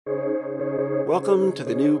Welcome to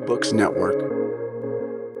the New Books Network.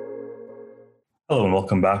 Hello and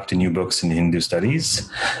welcome back to New Books in Hindu Studies,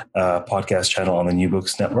 a podcast channel on the New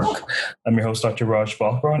Books Network. I'm your host, Dr. Raj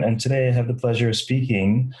Balkaran, and today I have the pleasure of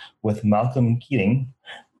speaking with Malcolm Keating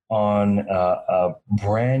on a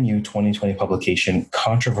brand new 2020 publication,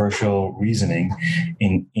 Controversial Reasoning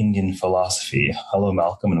in Indian Philosophy. Hello,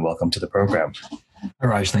 Malcolm, and welcome to the program. Hi,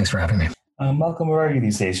 Raj. Thanks for having me. Malcolm, where are you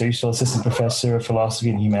these days? Are you still Assistant Professor of Philosophy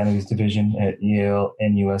and Humanities Division at Yale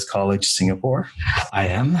NUS College, Singapore? I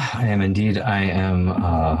am indeed. I am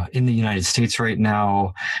in the United States right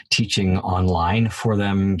now, teaching online for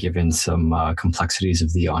them, given some complexities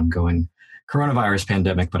of the ongoing coronavirus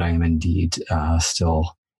pandemic, but I am indeed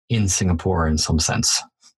still in Singapore in some sense.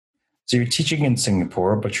 So you're teaching in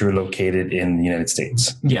Singapore, but you're located in the United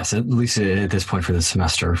States. Yes, at least at this point for the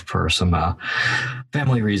semester, for some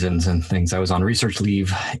family reasons and things. I was on research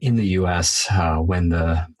leave in the U.S. When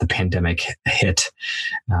the pandemic hit,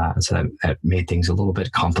 so that made things a little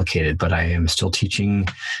bit complicated. But I am still teaching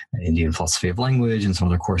Indian philosophy of language and some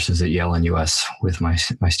other courses at Yale and U.S. with my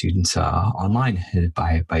students online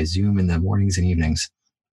by Zoom in the mornings and evenings.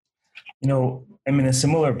 You know, I'm in a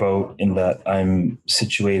similar boat in that I'm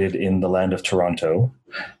situated in the land of Toronto,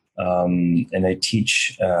 and I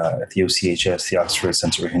teach at the OCHS, the Oxford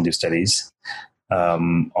Centre for Hindu Studies,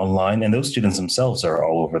 online, and those students themselves are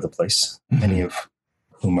all over the place, many of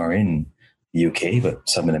whom are in the UK, but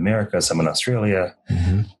some in America, some in Australia,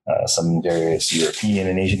 some in various European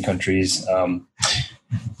and Asian countries. And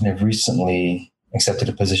I've recently accepted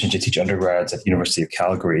a position to teach undergrads at the University of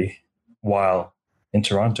Calgary while in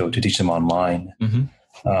Toronto to teach them online.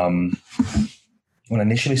 When I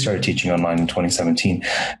initially started teaching online in 2017,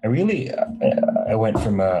 I went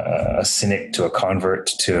from a cynic to a convert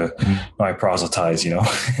to I proselytize, you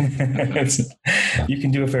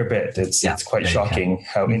can do a fair bit. It's quite shocking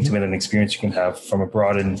how intimate an experience you can have from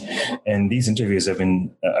abroad. And these interviews, I've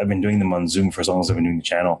been doing them on Zoom for as long as I've been doing the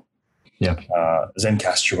channel.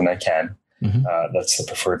 Zencastr when I can. That's the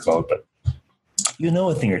preferred mode, but you know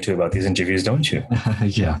a thing or two about these interviews, don't you?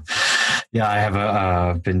 Yeah, I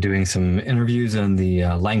have been doing some interviews on the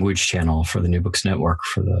language channel for the New Books Network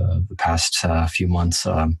for the past few months.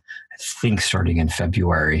 I think starting in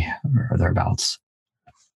February or thereabouts.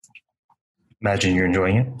 Imagine you're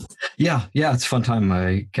enjoying it. Yeah, it's a fun time.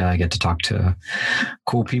 I get to talk to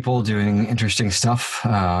cool people doing interesting stuff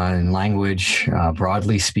in language,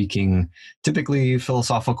 broadly speaking, typically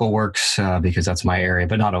philosophical works, because that's my area,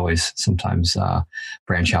 but not always. Sometimes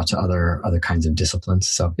branch out to other kinds of disciplines.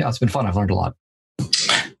 So yeah, it's been fun. I've learned a lot.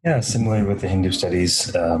 Yeah, similar with the Hindu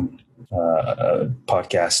Studies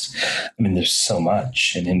podcast. I mean, there's so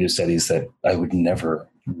much in Hindu Studies that I would never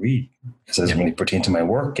read because it doesn't really pertain to my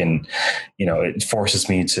work, and it forces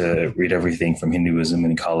me to read everything from Hinduism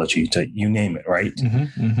and ecology to you name it, right?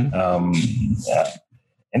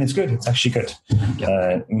 And it's good. It's actually good.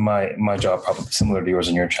 My job, probably similar to yours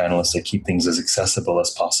on your channel, is to keep things as accessible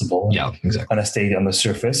as possible. Yeah, exactly. Kind of stay on the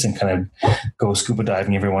surface and kind of go scuba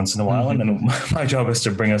diving every once in a while. And then my job is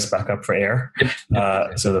to bring us back up for air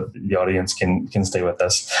so that the audience can stay with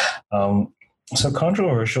us. So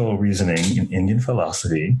Controversial Reasoning in Indian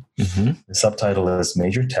Philosophy, the subtitle is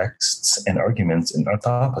Major Texts and Arguments in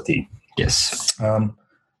Orthopathy. Yes.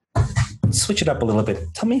 Switch it up a little bit.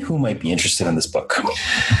 Tell me who might be interested in this book.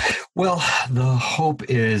 Well, the hope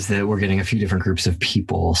is that we're getting a few different groups of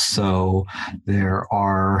people. So there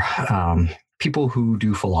are people who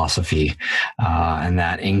do philosophy, and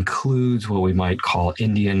that includes what we might call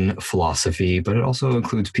Indian philosophy, but it also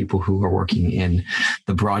includes people who are working in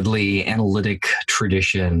the broadly analytic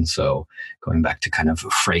tradition. So going back to kind of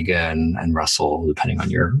Frege and Russell, depending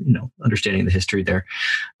on your understanding of the history there.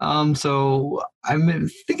 So I'm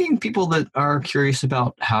thinking people that are curious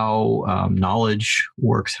about how knowledge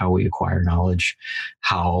works, how we acquire knowledge,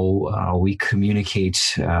 how we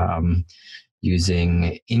communicate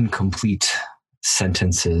using incomplete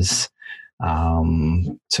sentences.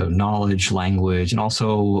 So knowledge, language, and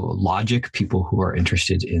also logic, people who are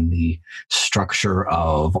interested in the structure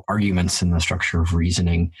of arguments and the structure of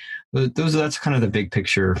reasoning. That's kind of the big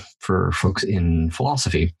picture for folks in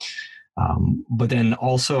philosophy. But then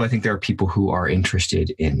also, I think there are people who are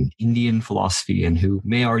interested in Indian philosophy and who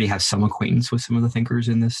may already have some acquaintance with some of the thinkers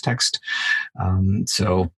in this text.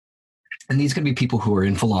 And these can be people who are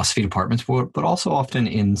in philosophy departments, but also often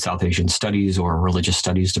in South Asian studies or religious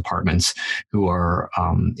studies departments who are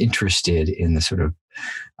interested in the sort of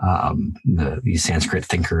these Sanskrit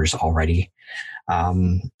thinkers already.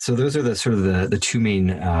 So those are the sort of the two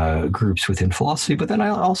main groups within philosophy. But then I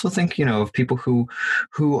also think, of people who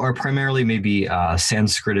are primarily maybe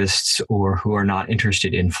Sanskritists, or who are not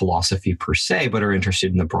interested in philosophy per se, but are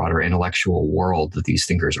interested in the broader intellectual world that these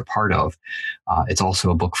thinkers are part of. It's also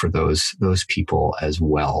a book for those people as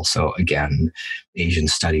well. So again, Asian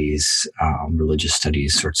studies, religious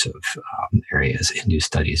studies sorts of areas, Hindu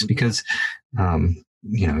studies, because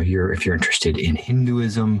if you're interested in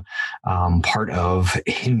Hinduism, part of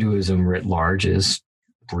Hinduism writ large is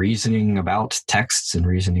reasoning about texts and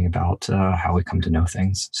reasoning about how we come to know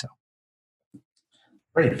things. So,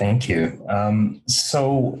 great, thank you.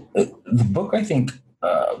 So the book, I think,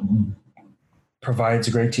 provides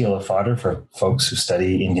a great deal of fodder for folks who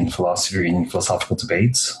study Indian philosophy or Indian philosophical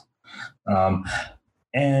debates,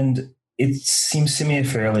 and it seems to me a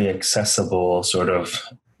fairly accessible sort of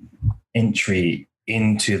entry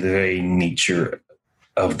into the very nature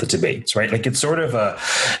of the debates, right? Like, it's sort of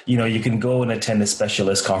you can go and attend a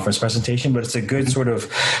specialist conference presentation, but it's a good sort of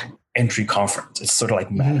entry conference. It's sort of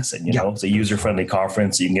like Madison, it's a user-friendly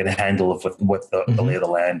conference. You can get a handle of what the lay of the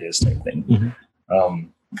land is, type thing,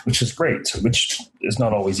 which is great, which is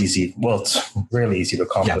not always easy. Well, it's rarely easy to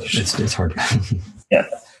accomplish. Yeah, it's hard. Yeah.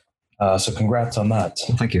 So congrats on that.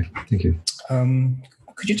 Thank you.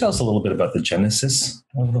 Could you tell us a little bit about the genesis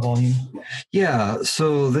of the volume? Yeah,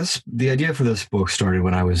 so the idea for this book started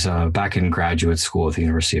when I was back in graduate school at the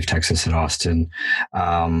University of Texas at Austin.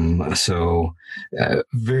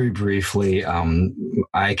 Very briefly,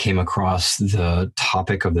 I came across the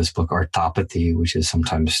topic of this book, orthopathy, which is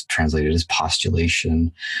sometimes translated as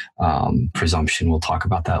postulation, presumption. We'll talk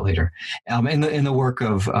about that later. In the work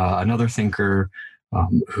of another thinker,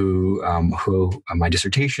 who my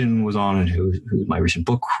dissertation was on, and who my recent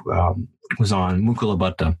book was on, Mukula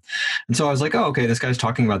Bhatta. And so I was like, oh, okay, this guy's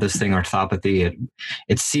talking about this thing, orthopathy.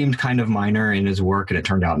 It seemed kind of minor in his work, and it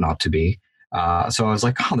turned out not to be. So I was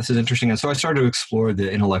like, oh, this is interesting. And so I started to explore the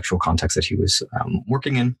intellectual context that he was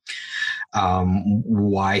working in,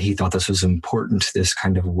 why he thought this was important, this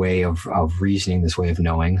kind of way of reasoning, this way of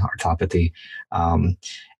knowing, orthopathy.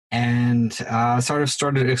 And sort of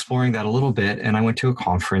started exploring that a little bit. And I went to a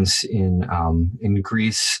conference in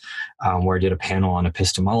Greece where I did a panel on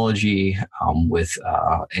epistemology with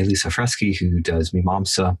Elisa Freschi, who does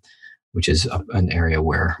Mimamsa, which is an area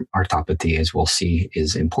where orthopathy, as we'll see,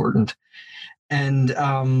 is important. And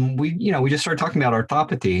we just started talking about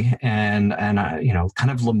orthopathy and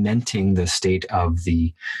kind of lamenting the state of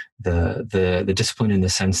the discipline, in the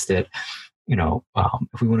sense that,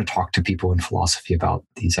 if we want to talk to people in philosophy about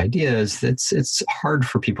these ideas, it's hard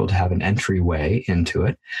for people to have an entryway into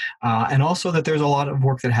it. And also that there's a lot of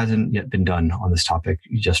work that hasn't yet been done on this topic,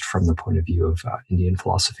 just from the point of view of Indian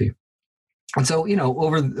philosophy. And so,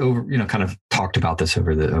 over kind of talked about this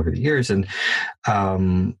over the years, and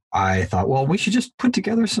I thought, well, we should just put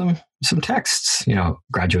together some texts.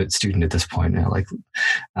 Graduate student at this point, and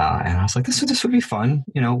I was like, this would be fun.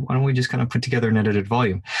 Why don't we just kind of put together an edited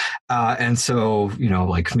volume? And so,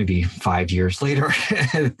 like maybe 5 years later,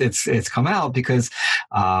 it's come out, because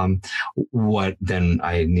what then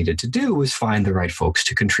I needed to do was find the right folks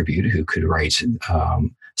to contribute, who could write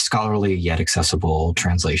scholarly yet accessible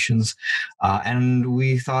translations. And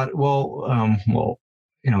we thought,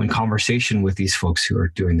 in conversation with these folks who are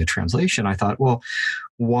doing the translation, I thought, well,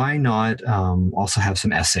 why not also have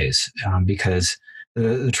some essays? Because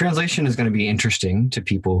the translation is going to be interesting to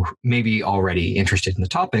people maybe already interested in the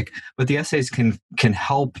topic, but the essays can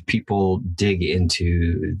help people dig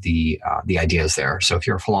into the ideas there. So if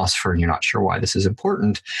you're a philosopher and you're not sure why this is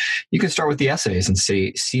important, you can start with the essays and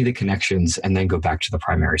see the connections, and then go back to the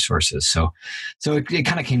primary sources. So it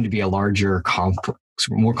kind of came to be a larger,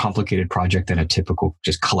 more complicated project than a typical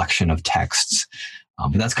just collection of texts.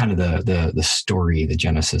 But that's kind of the story, the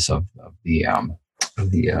genesis of the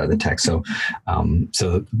text. So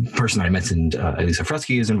the person that I mentioned, Elisa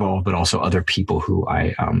Freschi, is involved, but also other people who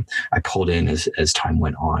I pulled in as time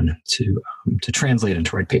went on to translate and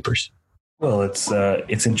to write papers. Well,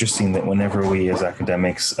 it's interesting that whenever we as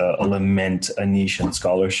academics lament a niche in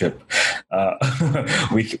scholarship,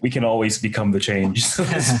 we can always become the change, so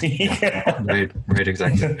to speak. Right,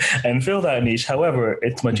 exactly. And fill that niche. However,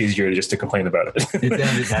 it's much easier just to complain about it.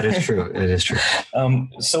 That is true. It is true.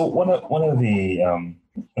 So one of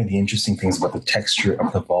the interesting things about the texture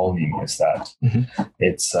of the volume is that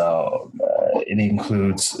it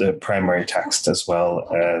includes primary text, as well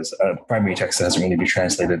as primary text that hasn't really been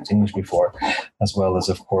translated into English before, as well as,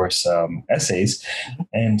 of course, essays.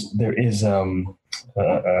 And there is a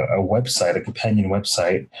website, a companion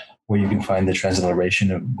website, where you can find the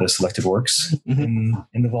transliteration of the selected works in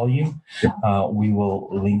the volume. We will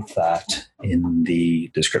link that in the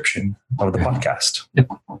description of the podcast. Yep.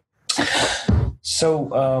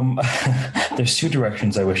 So there's two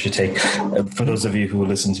directions I wish to take. For those of you who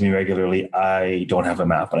listen to me regularly, I don't have a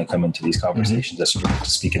map when I come into these conversations. I sort of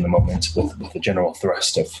speak in the moment with the general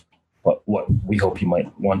thrust of what we hope you might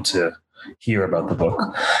want to hear about the book.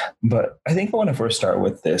 But I think I want to first start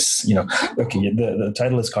with this. Okay, the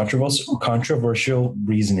title is Controversial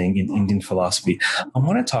Reasoning in Indian Philosophy. I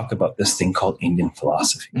want to talk about this thing called Indian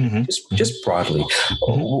philosophy, just broadly.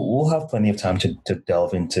 We'll have plenty of time to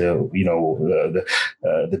delve into,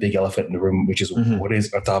 the big elephant in the room, which is what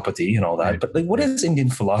is orthopathy and all that. But what is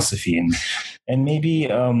Indian philosophy? And maybe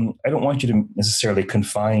I don't want you to necessarily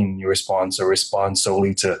confine your response or respond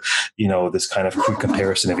solely to, this kind of crude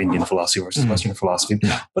comparison of Indian philosophy versus Western philosophy,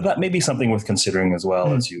 but that may be something worth considering as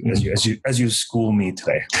well as you school me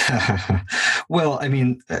today. Well, I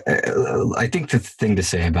mean, I think the thing to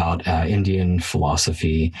say about Indian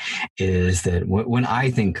philosophy is that when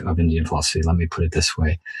I think of Indian philosophy, let me put it this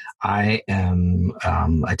way: I am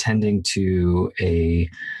attending to a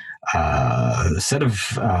set of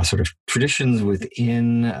sort of traditions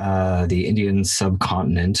within the Indian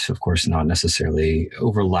subcontinent, of course, not necessarily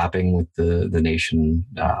overlapping with the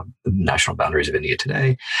national boundaries of India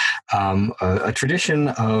today. A tradition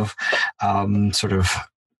of sort of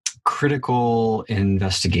critical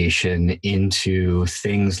investigation into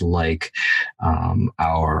things like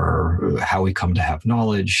how we come to have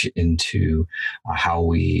knowledge, into how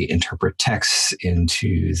we interpret texts,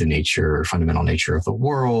 into the fundamental nature of the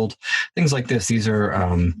world, things like this. These are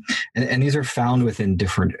and these are found within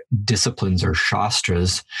different disciplines or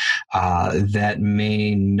shastras that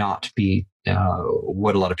may not be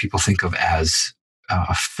what a lot of people think of as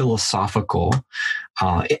philosophical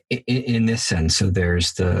in this sense. So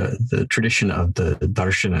there's the tradition of the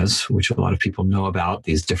darshanas, which a lot of people know about.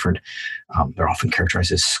 These different, they're often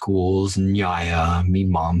characterized as schools: Nyaya,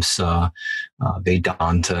 Mimamsa,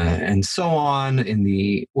 Vedanta, and so on, in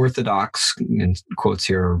the orthodox, in quotes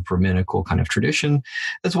here, Brahminical kind of tradition,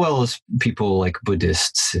 as well as people like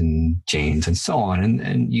Buddhists and Jains and so on.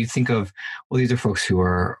 And you think of, well, these are folks who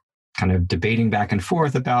are kind of debating back and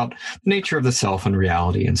forth about the nature of the self and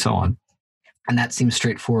reality and so on. And that seems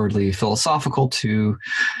straightforwardly philosophical to,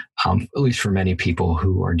 at least for many people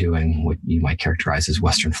who are doing what you might characterize as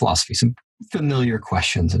Western philosophy, some familiar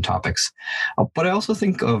questions and topics. But I also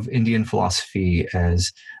think of Indian philosophy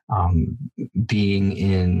as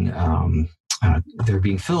being there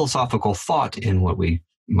being philosophical thought in what we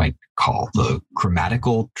might call the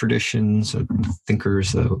grammatical traditions of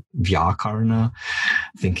thinkers, the Vyakarna,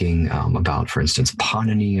 thinking about, for instance,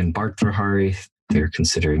 Panini and Bhartrhari. They're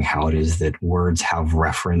considering how it is that words have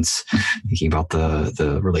reference, thinking about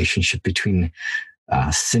the relationship between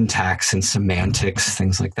syntax and semantics,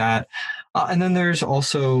 things like that. And then there's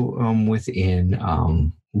also within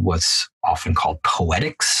what's often called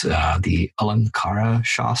poetics, the Alankara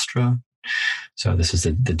Shastra. So this is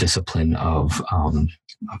the discipline of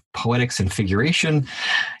poetics and figuration.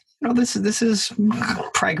 This is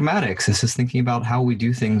pragmatics. This is thinking about how we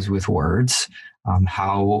do things with words,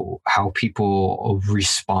 how people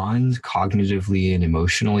respond cognitively and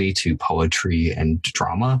emotionally to poetry and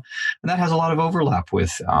drama, and that has a lot of overlap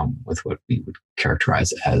with what we would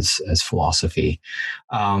characterize as philosophy.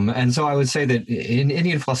 And so I would say that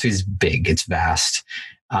Indian philosophy is big, it's vast.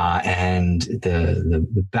 And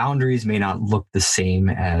the boundaries may not look the same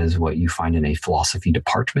as what you find in a philosophy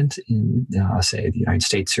department in, say, the United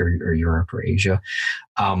States or Europe or Asia.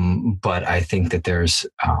 But I think that there's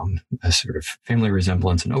a sort of family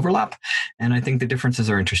resemblance and overlap, and I think the differences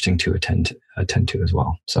are interesting to attend to as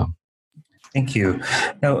well. So. Thank you.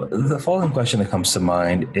 Now, the following question that comes to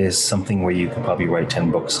mind is something where you could probably write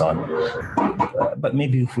 10 books on. But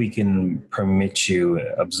maybe if we can permit you,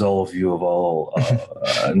 absolve you of all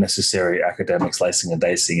necessary academic slicing and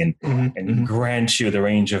dicing and grant you the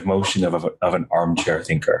range of motion of an armchair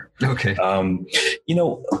thinker. Okay.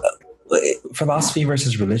 Philosophy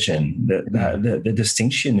versus religion, the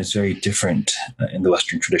distinction is very different in the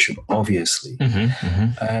Western tradition, obviously.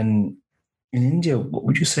 And in India, what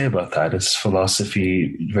would you say about that? Is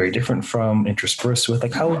philosophy very different from, interspersed with?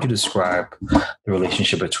 Like, how would you describe the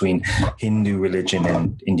relationship between Hindu religion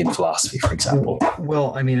and Indian philosophy, for example?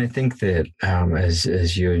 Well, I mean, I think that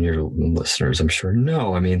as you and your listeners, I'm sure,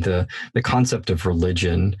 know, I mean, the concept of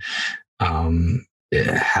religion it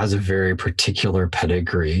has a very particular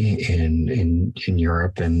pedigree in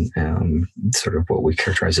Europe and sort of what we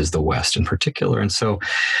characterize as the West in particular. And so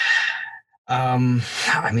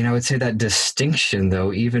I mean, I would say that distinction,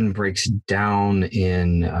 though, even breaks down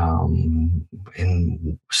in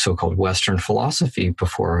so-called Western philosophy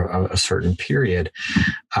before a certain period.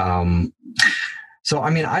 So, I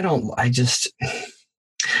mean, I guess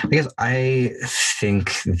I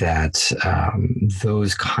think that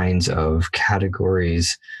those kinds of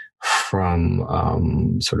categories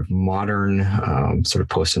from sort of modern, sort of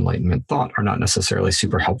post-Enlightenment thought are not necessarily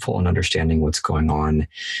super helpful in understanding what's going on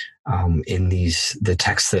in the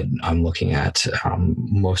texts that I'm looking at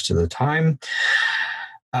most of the time.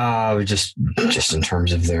 Just in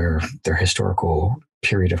terms of their historical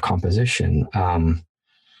period of composition.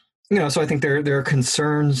 So I think there are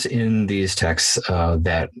concerns in these texts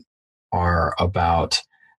that are about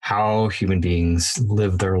how human beings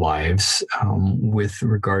live their lives with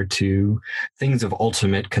regard to things of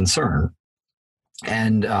ultimate concern.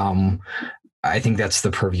 And I think that's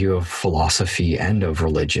the purview of philosophy and of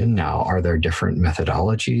religion. Now, are there different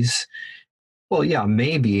methodologies? Well, yeah,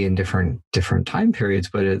 maybe in different time periods,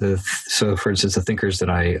 but so, for instance, the thinkers that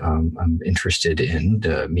I'm interested in,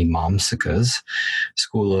 the Mimamsakas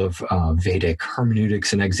school of Vedic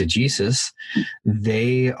hermeneutics and exegesis,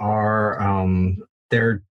 they're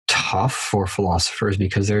tough for philosophers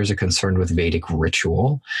because there's a concern with Vedic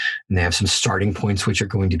ritual, and they have some starting points which are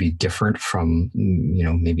going to be different from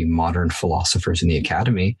maybe modern philosophers in the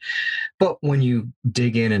academy. But when you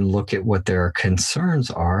dig in and look at what their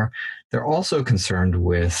concerns are, they're also concerned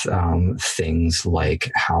with things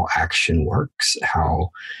like how action works,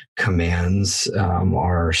 how commands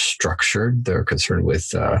are structured. They're concerned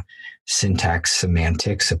with syntax,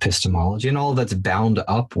 semantics, epistemology, and all that's bound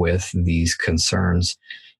up with these concerns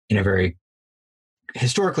in a very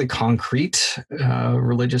historically concrete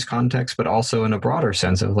religious context, but also in a broader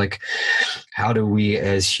sense of like, how do we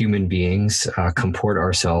as human beings comport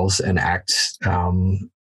ourselves and act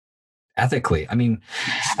ethically? I mean,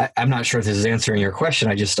 I'm not sure if this is answering your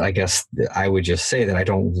question. I guess I would just say that I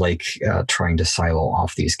don't like trying to silo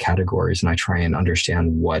off these categories, and I try and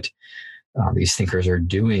understand what these thinkers are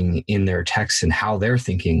doing in their texts and how they're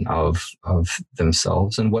thinking of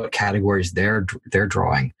themselves and what categories they're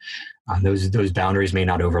drawing. Those boundaries may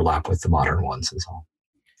not overlap with the modern ones as well.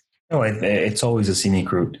 No, it's always a scenic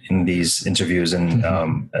route in these interviews, and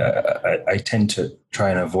I tend to try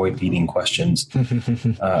and avoid leading questions,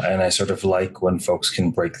 and I sort of like when folks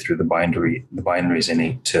can break through the binaries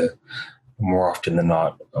innate to, more often than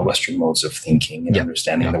not, Western modes of thinking and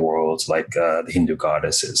understanding the world, like the Hindu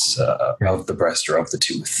goddesses of the breast or of the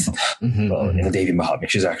tooth. Well, in the Devi Mahatmya,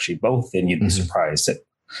 she's actually both, and you'd be surprised at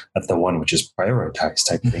the one which is prioritized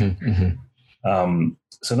type thing.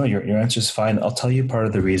 So no, your answer is fine. I'll tell you part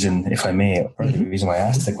of the reason, if I may, part of the reason why I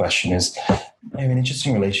asked the question is I have an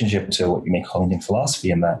interesting relationship to what you may call Indian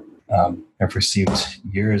philosophy, in that I've received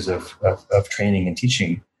years of training and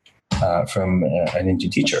teaching from an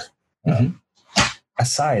Indian teacher.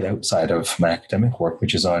 Outside of my academic work,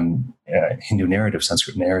 which is on Hindu narrative,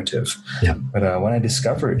 Sanskrit narrative. But when I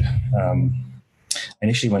discovered, I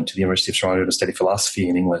initially went to the University of Toronto to study philosophy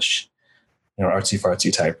in English,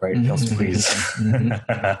 artsy-fartsy type, right? Pills to please.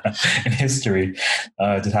 In history,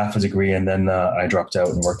 did half a degree, and then I dropped out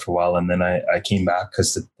and worked for a while, and then I came back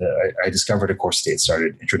because I discovered a course they had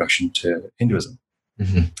started, Introduction to Hinduism.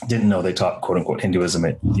 Didn't know they taught quote-unquote Hinduism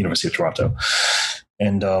at the University of Toronto.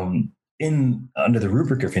 And under the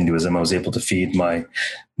rubric of Hinduism, I was able to feed my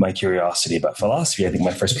curiosity about philosophy. I think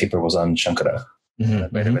my first paper was on Shankara,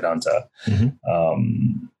 Vedanta.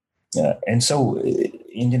 And so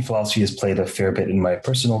Indian philosophy has played a fair bit in my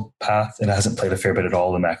personal path. It hasn't played a fair bit at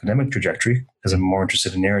all in my academic trajectory, because I'm more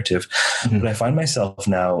interested in narrative. But I find myself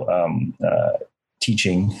now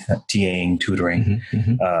teaching, TAing, tutoring,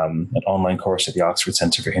 an online course at the Oxford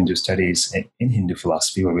Centre for Hindu Studies in Hindu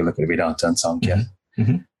philosophy, where we look at Vedanta and Sankhya.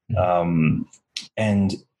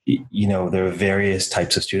 And there are various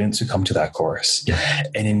types of students who come to that course.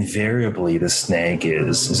 And invariably the snag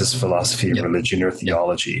is this philosophy of religion or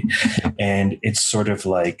theology. And it's sort of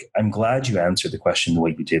like, I'm glad you answered the question the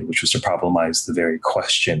way you did, which was to problematize the very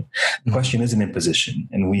question. The question is an imposition.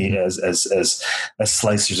 And we as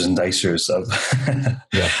slicers and dicers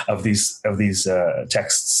of these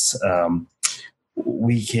texts,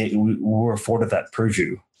 we're afforded that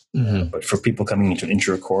purview. But for people coming into an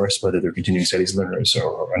intro course, whether they're continuing studies learners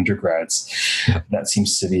or undergrads, that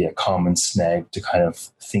seems to be a common snag to kind of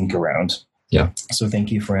think around. So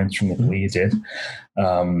thank you for answering it the way you did.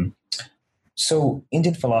 So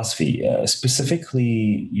Indian philosophy,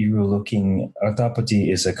 specifically, you were looking,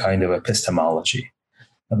 Arthapati is a kind of epistemology.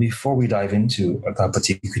 Now, before we dive into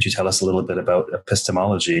Arthapati, could you tell us a little bit about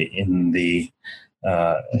epistemology in the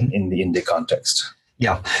Indic context?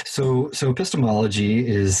 Yeah. So epistemology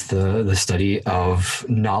is the study of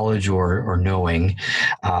knowledge or knowing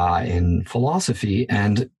in philosophy,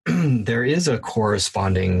 and there is a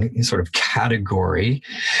corresponding sort of category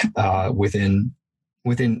within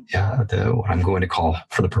the what I'm going to call,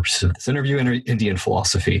 for the purposes of this interview, Indian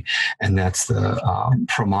philosophy, and that's the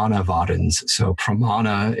Pramanavadins. So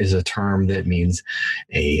pramana is a term that means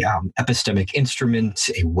a epistemic instrument,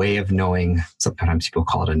 a way of knowing. Sometimes people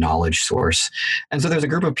call it a knowledge source. And so there's a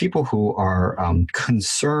group of people who are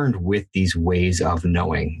concerned with these ways of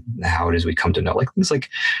knowing, how it is we come to know, like things like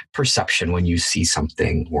perception when you see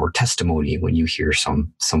something, or testimony when you hear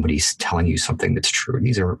somebody's telling you something that's true.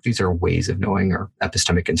 These are ways of knowing, or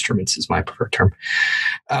epistemic instruments is my preferred term.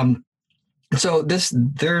 So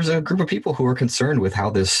there's a group of people who are concerned with how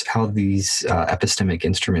these epistemic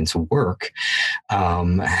instruments work,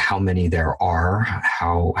 how many there are,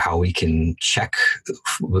 how we can check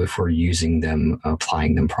if we're using them,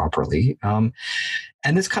 applying them properly. And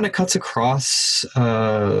this kind of cuts across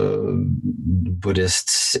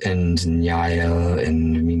Buddhists and Nyaya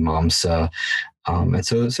and Mimamsa. And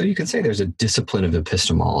so you can say there's a discipline of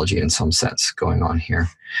epistemology in some sense going on here.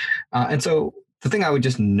 And so the thing I would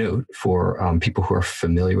just note for people who are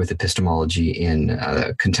familiar with epistemology in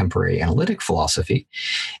contemporary analytic philosophy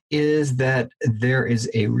is that there is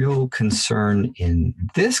a real concern in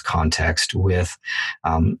this context with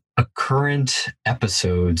current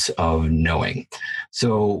episodes of knowing.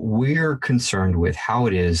 So we're concerned with how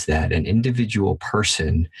it is that an individual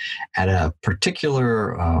person at a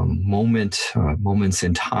particular moments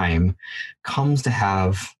in time comes to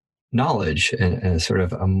have knowledge and sort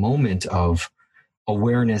of a moment of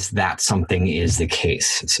awareness that something is the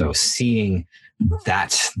case. So seeing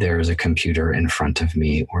that there's a computer in front of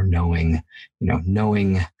me, or knowing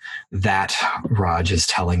that Raj is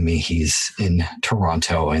telling me he's in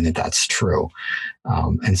Toronto and that's true.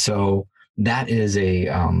 And so that is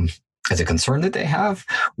as a concern that they have,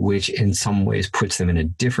 which in some ways puts them in a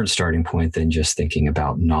different starting point than just thinking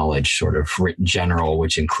about knowledge sort of writ general,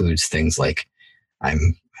 which includes things like I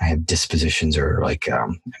have dispositions, or like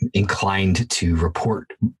inclined to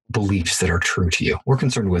report beliefs that are true to you. We're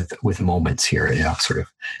concerned with moments here, sort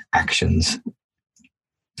of actions,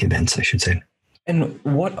 events, I should say. And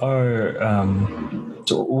what are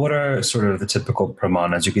sort of the typical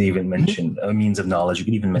pramanas? You could even mention a means of knowledge. You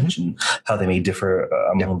could even mention how they may differ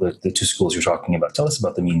among the two schools you're talking about. Tell us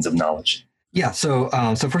about the means of knowledge. Yeah. So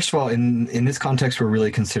first of all, in this context, we're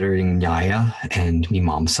really considering Nyaya and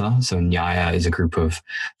Mimamsa. So Nyaya is a group of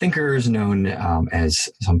thinkers known as,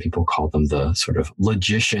 some people call them, the sort of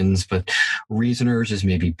logicians, but reasoners is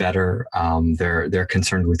maybe better. They're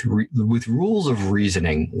concerned with rules of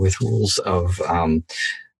reasoning, with rules of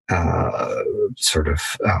I'll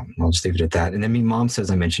just leave it at that. And then Mimamsa,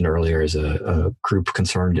 as I mentioned earlier, is a group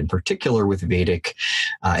concerned in particular with Vedic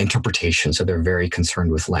interpretation. So they're very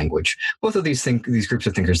concerned with language. Both of these groups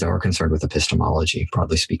of thinkers, though, are concerned with epistemology,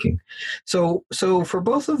 broadly speaking. So for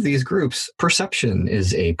both of these groups, perception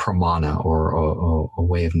is a pramana, or a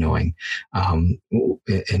way of knowing.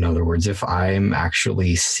 In other words, if I'm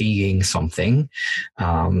actually seeing something,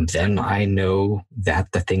 then I know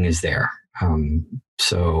that the thing is there.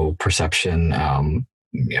 So perception,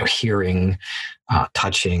 hearing,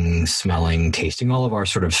 touching, smelling, tasting, all of our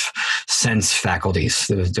sort of sense faculties,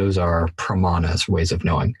 those are pramanas, ways of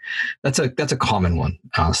knowing. That's a common one,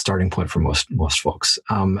 starting point for most folks.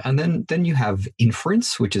 And then you have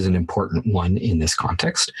inference, which is an important one in this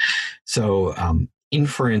context. So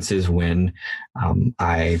inference is when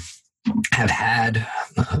I have had,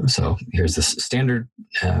 so here's this standard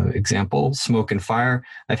example, smoke and fire.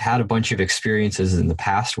 I've had a bunch of experiences in the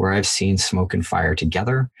past where I've seen smoke and fire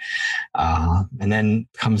together. And then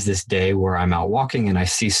comes this day where I'm out walking and I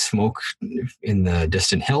see smoke in the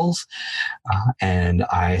distant hills. And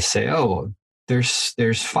I say, oh,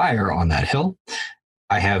 there's fire on that hill.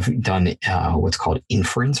 I have done what's called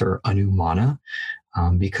inference, or anumana,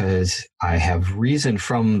 because I have reason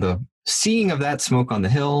from the seeing of that smoke on the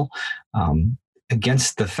hill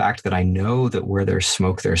against the fact that I know that where there's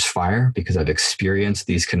smoke, there's fire, because I've experienced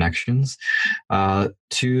these connections, to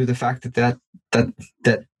the fact that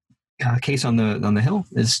case on the hill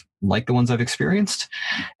is like the ones I've experienced.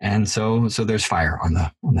 And so there's fire on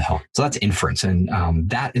the hill. So that's inference. And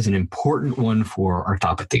that is an important one for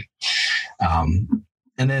orthopathy.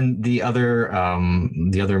 And then the other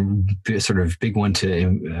sort of big one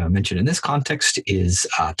to mention in this context is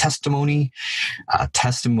testimony.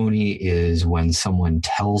 Testimony is when someone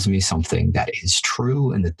tells me something that is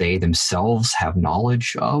true and that they themselves have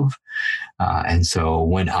knowledge of. And so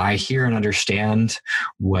when I hear and understand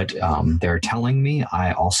what they're telling me,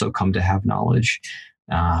 I also come to have knowledge.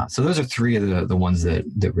 So those are three of the ones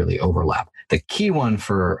that really overlap. The key one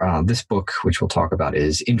for this book, which we'll talk about,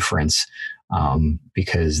 is inference,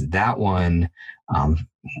 because that one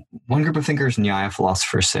group of thinkers, Nyaya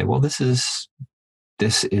philosophers, say, well, there's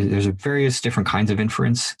various different kinds of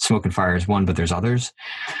inference. Smoke and fire is one, but there's others.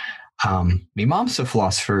 Mimamsa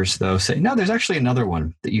philosophers, though, say, no, there's actually another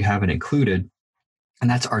one that you haven't included, and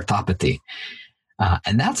that's arthopathy.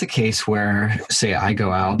 And that's a case where, say, I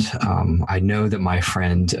go out, I know that my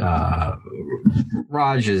friend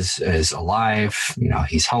Raj is alive,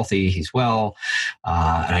 he's healthy, he's well,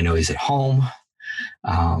 and I know he's at home.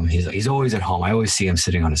 He's always at home. I always see him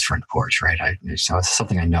sitting on his front porch, right? So it's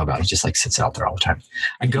something I know about. He just sits out there all the time.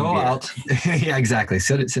 I go out, yeah, exactly,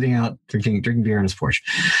 sitting out drinking beer on his porch.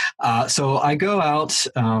 So I go out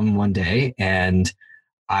one day and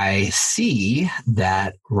I see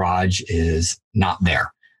that Raj is not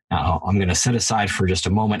there. Now, I'm going to set aside for just a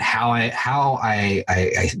moment how I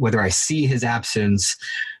whether I see his absence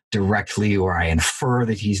directly or I infer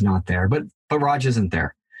that he's not there, but Raj isn't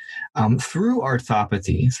there. Through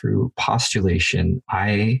arthopathy, through postulation,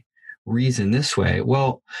 I reason this way.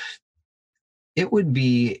 Well, it would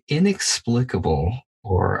be inexplicable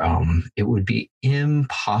or it would be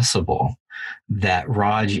impossible that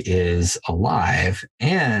Raj is alive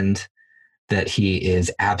and that he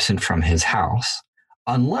is absent from his house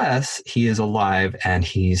unless he is alive and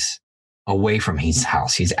he's away from his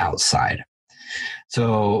house. He's outside.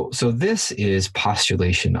 So this is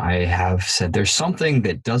postulation. I have said there's something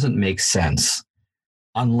that doesn't make sense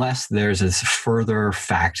unless there's a further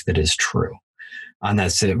fact that is true. And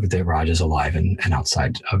that's it, that Raj is alive and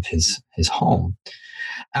outside of his home.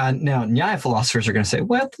 Now, Nyaya philosophers are going to say,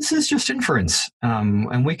 well, this is just inference.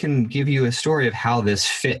 And we can give you a story of how this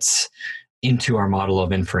fits into our model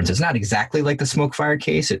of inference. It's not exactly like the smoke fire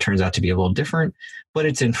case. It turns out to be a little different, but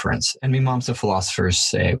it's inference. And Mimamsa philosophers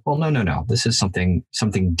say, well, no, this is something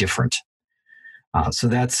different. So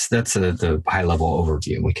that's the high level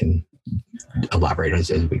overview. We can elaborate as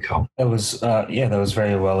we go. That was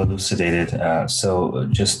very well elucidated. So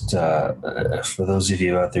just for those of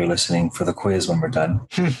you out there listening for the quiz when we're done,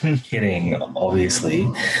 kidding,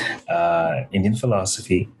 obviously. Indian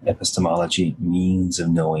philosophy, epistemology, means of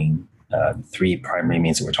knowing. Three primary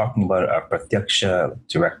means that we're talking about are pratyaksha,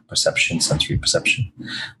 direct perception, sensory perception,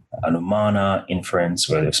 anumana, inference,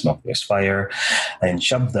 where there's smoke, there's fire, and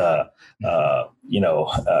shabda,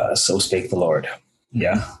 so spake the Lord.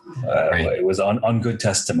 Yeah, right. It was on good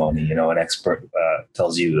testimony. An expert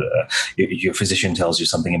tells you, your physician tells you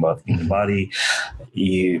something about the human body.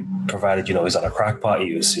 Provided he's not a crackpot,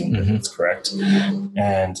 you assume that it's correct.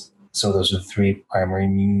 And so those are three primary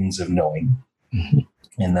means of knowing. Mm-hmm.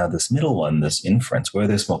 And now this middle one, this inference, where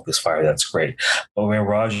there's smoke, there's fire, that's great. But when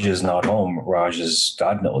Raj is not home, Raj is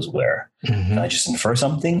God knows where. Mm-hmm. Can I just infer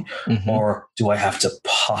something? Mm-hmm. Or do I have to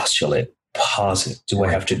posit? Do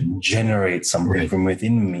I have to generate something from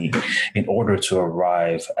within me in order to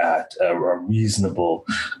arrive at a reasonable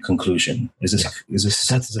conclusion? That's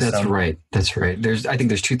right. That's right. I think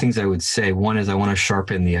there's two things I would say. One is I want to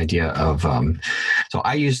sharpen the idea of, so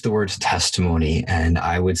I use the words testimony, and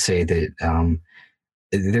I would say that,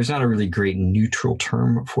 there's not a really great neutral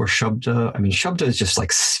term for shabda. I mean, shabda is just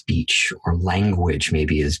like speech or language,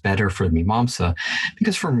 maybe is better for Mimamsa,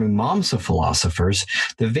 because for Mimamsa philosophers,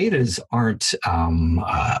 the Vedas aren't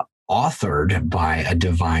authored by a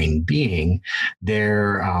divine being.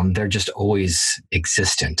 They're just always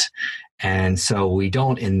existent. And so we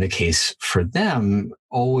don't, in the case for them,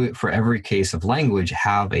 for every case of language,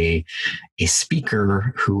 have a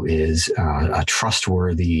speaker who is a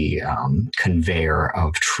trustworthy conveyor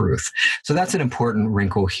of truth. So that's an important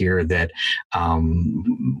wrinkle here, that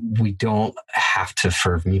we don't have to,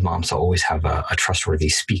 for Mimamsa, always have a trustworthy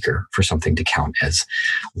speaker for something to count as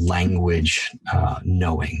language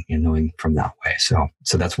knowing, and knowing from that way. So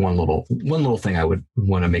that's one little thing I would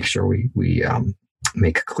want to make sure we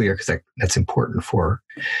make clear, because that's important for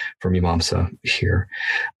Mimamsa here.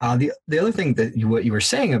 The other thing that what you were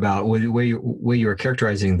saying about where you were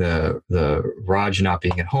characterizing the Raj not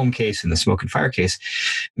being at home case and the smoke and fire case,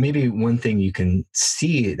 maybe one thing you can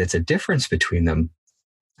see that's a difference between them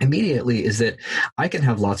immediately is that I can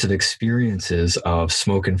have lots of experiences of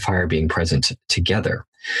smoke and fire being present together.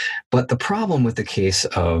 But the problem with the case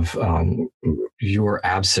of your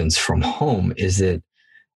absence from home is that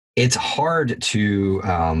it's hard to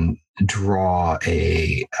draw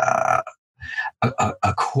a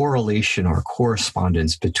correlation or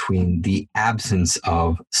correspondence between the absence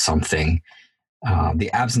of something, the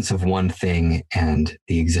absence of one thing, and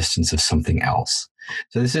the existence of something else.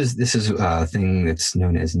 So this is a thing that's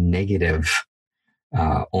known as negative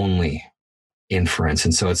only inference.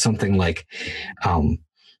 And so it's something like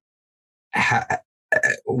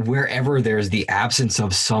wherever there's the absence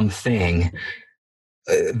of something,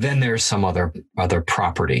 then there's some other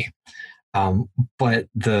property. But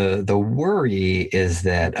the worry is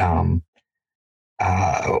that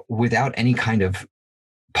without any kind of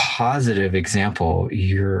positive example,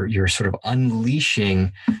 you're sort of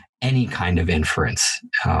unleashing any kind of inference.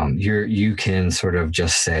 You can sort of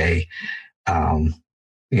just say,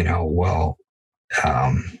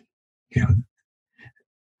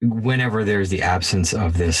 whenever there's the absence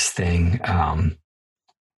of this thing,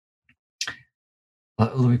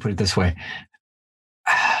 let me put it this way.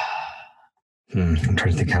 I'm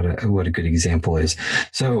trying to think what a good example is.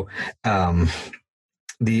 So, an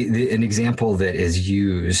example that is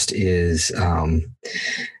used is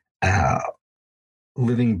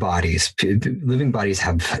living bodies. Living bodies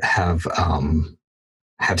have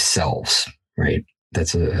selves, right?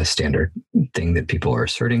 That's a standard thing that people are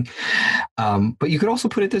asserting. But you could also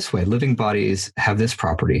put it this way: living bodies have this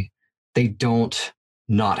property. They don't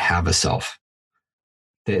not have a self.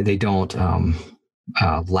 They don't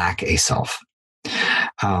lack a self.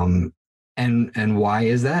 And why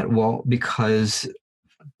is that? Well, because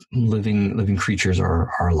living creatures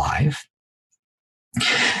are alive.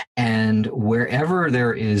 And wherever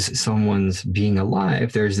there is someone's being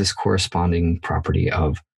alive, there's this corresponding property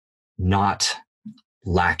of not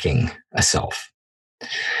lacking a self.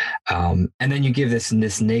 And then you give this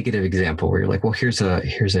negative example where you're like, well, here's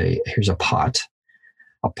a pot.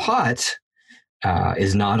 A pot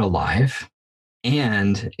is not alive,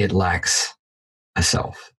 and it lacks a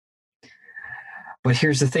self. But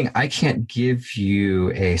here's the thing: I can't give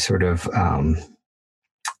you a sort of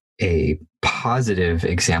a positive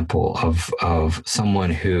example of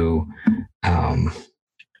someone who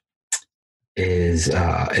is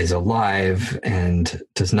alive and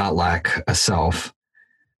does not lack a self,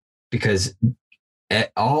 because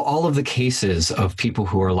all of the cases of people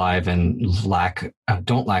who are alive and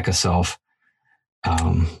don't lack a self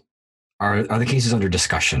are the cases under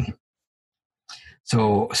discussion.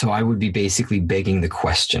 So I would be basically begging the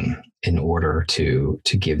question in order to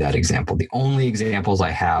give that example. The only examples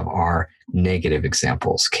I have are negative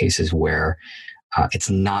examples, cases where it's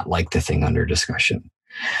not like the thing under discussion.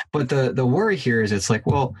 But the worry here is it's like,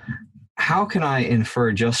 well, how can I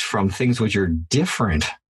infer just from things which are different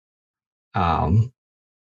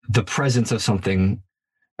the presence of something,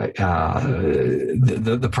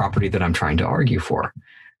 the property that I'm trying to argue for?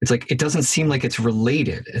 It's like, it doesn't seem like it's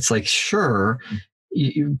related. It's like, sure,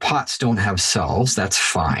 pots don't have selves. That's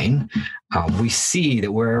fine. We see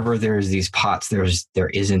that wherever there's these pots, there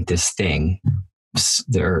isn't this thing,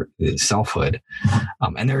 their selfhood.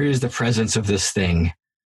 And there is the presence of this thing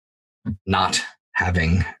not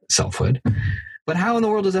having selfhood. But how in the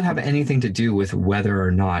world does that have anything to do with whether or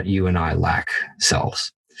not you and I lack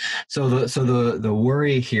selves? So the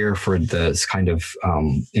worry here for this kind of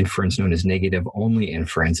inference known as negative only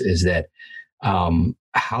inference is that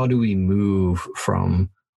how do we move from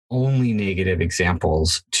only negative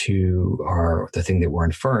examples to the thing that we're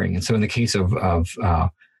inferring? And so in the case of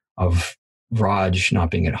Raj not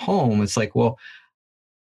being at home, it's like, well,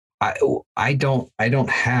 I don't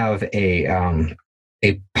have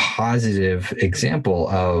a positive example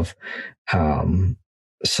of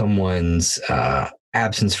someone's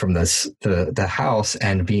absence from the house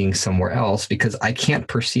and being somewhere else, because I can't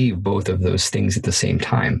perceive both of those things at the same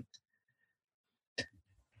time.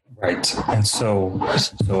 Right. And so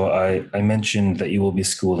I mentioned that you will be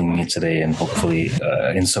schooling me today, and hopefully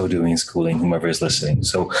in so doing schooling whomever is listening.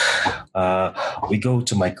 So we go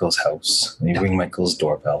to Michael's house. We ring Michael's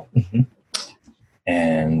doorbell. Mm-hmm.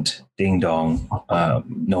 And ding dong,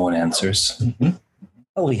 no one answers. Mm-hmm.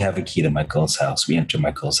 Oh, we have a key to Michael's house. We enter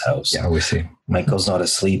Michael's house. Yeah, we see. Michael's not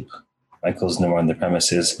asleep. Michael's nowhere on the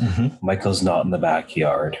premises. Mm-hmm. Michael's not in the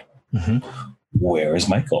backyard. Mm-hmm. Where is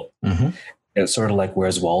Michael? Mm-hmm. It's sort of like,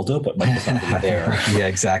 where's Waldo? But Michael's not there. Yeah,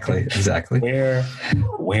 exactly.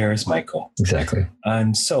 Where is Michael? Exactly.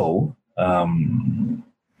 And so,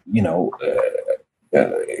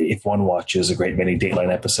 if one watches a great many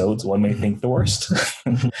Dateline episodes, one may think the worst.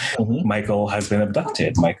 Mm-hmm. Michael has been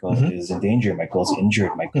abducted. Michael Mm-hmm. is in danger. Michael's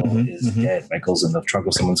injured. Michael Mm-hmm. is Mm-hmm. dead. Michael's in the trunk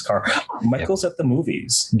of someone's car. Michael's at the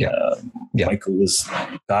movies. Yeah. Yeah. Michael is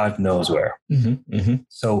God knows where. Mm-hmm. Mm-hmm.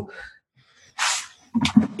 So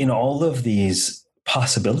in all of these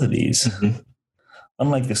possibilities, Mm-hmm.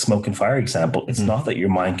 unlike the smoke and fire example, it's Mm-hmm. not that your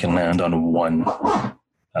mind can land on one.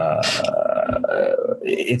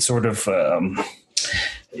 It's sort of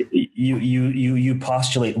you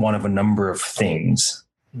postulate one of a number of things,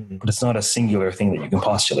 Mm-hmm. but it's not a singular thing that you can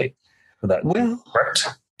postulate. Correct?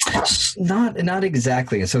 Not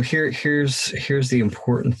exactly. And so here's the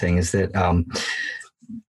important thing is that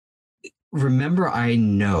remember, I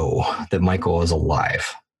know that Michael is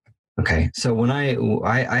alive. Okay, so when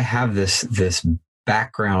I have this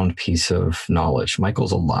background piece of knowledge,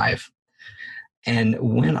 Michael's alive, and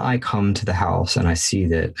when I come to the house and I see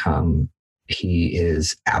that he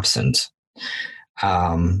is absent,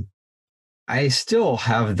 I still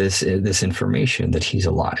have this information that he's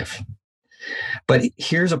alive. But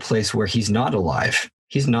here's a place where he's not alive.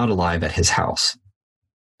 He's not alive at his house.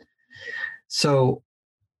 So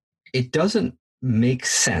it doesn't make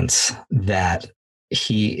sense that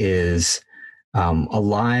he is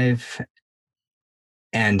alive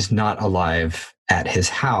and not alive at his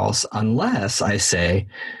house unless I say,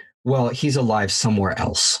 well, he's alive somewhere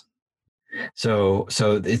else. So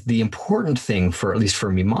the important thing, for at least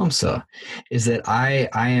for Mimamsa, is that I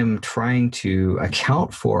am trying to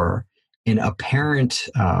account for an apparent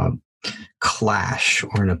clash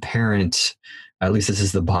or an apparent, at least this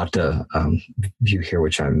is the Bhatta view here,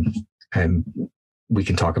 which we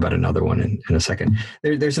can talk about another one in a second.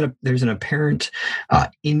 There's an apparent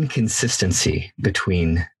inconsistency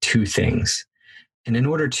between two things. And in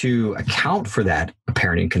order to account for that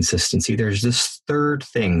apparent inconsistency, there's this third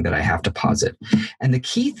thing that I have to posit. And the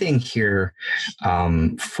key thing here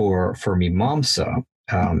for Mimamsa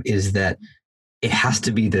is that it has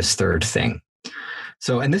to be this third thing.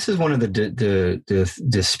 So, and this is one of the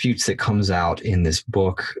disputes that comes out in this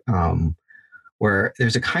book, where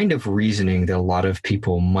there's a kind of reasoning that a lot of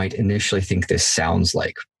people might initially think this sounds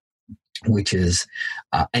like, which is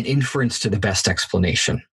an inference to the best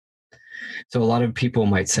explanation. So a lot of people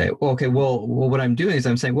might say, well, what I'm doing is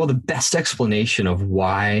I'm saying, well, the best explanation of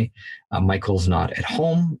why Michael's not at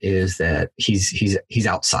home is that he's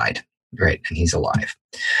outside, right? And he's alive.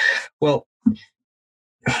 Well,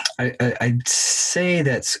 I'd say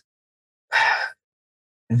that's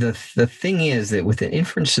the thing is that with an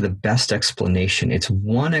inference to the best explanation, it's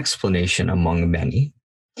one explanation among many.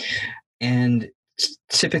 And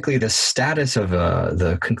typically the status of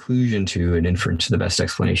the conclusion to an inference to the best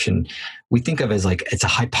explanation, we think of as like it's a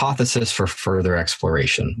hypothesis for further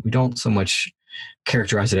exploration. We don't so much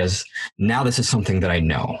characterize it as now this is something that I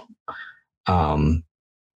know.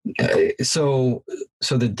 So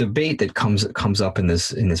the debate that comes up in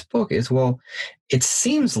this book is, well, it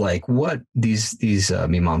seems like what these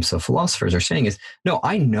Mimamsa philosophers are saying is, no,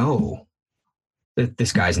 I know that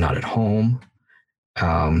this guy's not at home.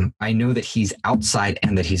 I know that he's outside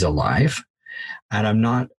and that he's alive, and I'm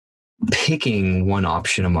not picking one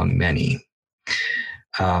option among many.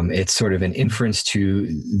 It's sort of an inference to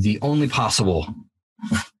the only possible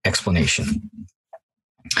explanation.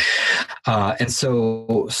 And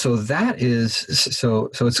so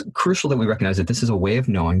it's crucial that we recognize that this is a way of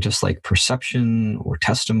knowing, just like perception or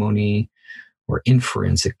testimony or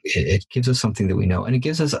inference. It gives us something that we know, and it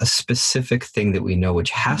gives us a specific thing that we know,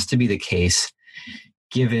 which has to be the case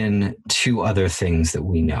given two other things that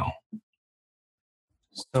we know.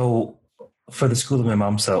 So for the school of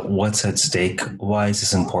Mimamsa, what's at stake? Why is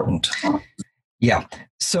this important? Yeah.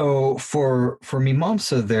 So for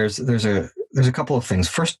Mimamsa, there's a couple of things.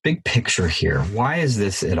 First, big picture here. Why is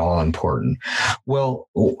this at all important? Well,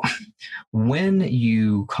 when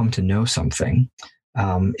you come to know something,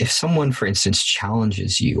 if someone, for instance,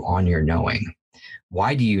 challenges you on your knowing,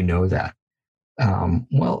 why do you know that?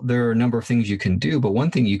 Well, there are a number of things you can do, but one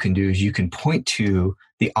thing you can do is you can point to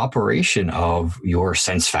the operation of your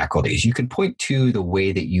sense faculties. You can point to the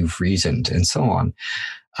way that you've reasoned and so on.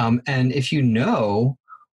 And if you know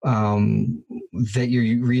that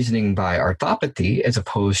you're reasoning by arthapathy as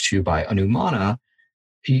opposed to by anumana,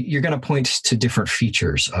 you're going to point to different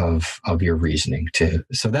features of your reasoning too.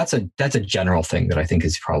 So that's a general thing that I think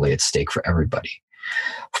is probably at stake for everybody.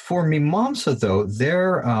 For Mimamsa, though,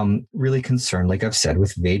 they're really concerned, like I've said,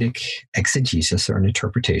 with Vedic exegesis or an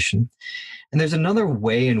interpretation. And there's another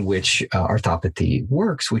way in which arthapathy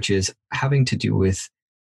works, which is having to do with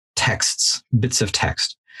texts, bits of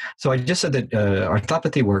text. So I just said that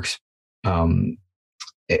arthapathy works for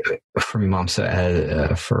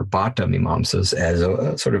Mimamsa, for Bhatta Mimamsas, as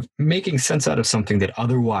a sort of making sense out of something that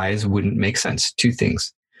otherwise wouldn't make sense. Two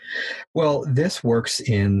things. Well, this works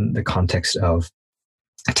in the context of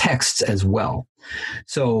texts as well.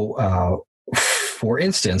 So, for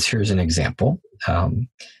instance, here's an example.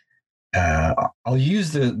 I'll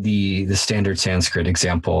use the standard Sanskrit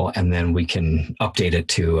example, and then we can update it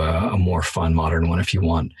to a more fun modern one if you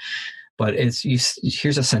want. But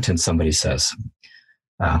here's a sentence somebody says: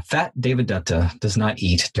 "Fat Devadatta does not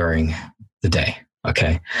eat during the day."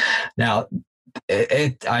 Okay, now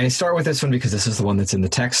I start with this one because this is the one that's in the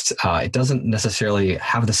text. It doesn't necessarily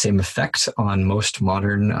have the same effect on most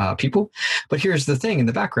modern people. But here's the thing in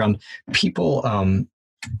the background. People,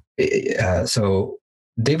 so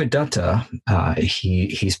David Dutta,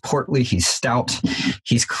 he's portly, he's stout,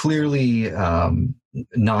 he's clearly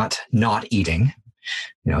not eating.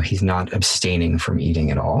 He's not abstaining from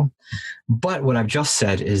eating at all. But what I've just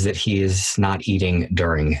said is that he is not eating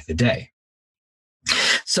during the day.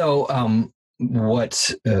 So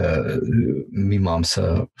what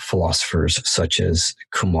Mimamsa philosophers such as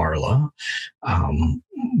Kumarla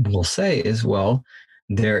will say is, well,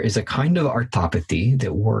 there is a kind of arthapathy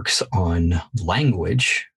that works on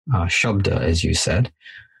language, shabda, as you said,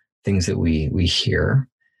 things that we hear.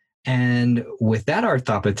 And with that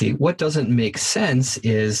arthapathy, what doesn't make sense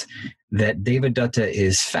is that Devadatta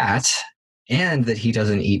is fat and that he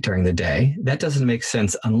doesn't eat during the day. That doesn't make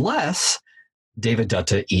sense unless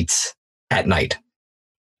Devadatta eats at night.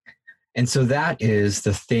 And so that is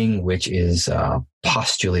the thing which is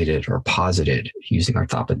postulated or posited using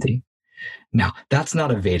arthapathy. Now, that's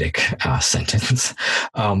not a Vedic sentence,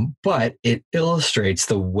 but it illustrates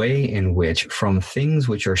the way in which from things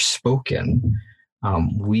which are spoken,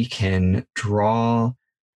 we can draw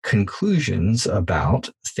conclusions about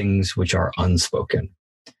things which are unspoken.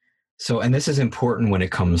 So, and this is important when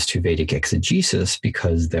it comes to Vedic exegesis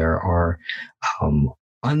because there are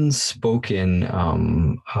unspoken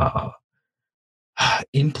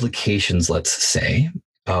implications, let's say,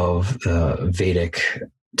 of the Vedic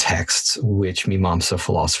texts, which Mimamsa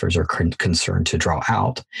philosophers are concerned to draw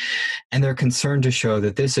out. And they're concerned to show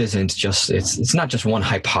that this isn't just, it's not just one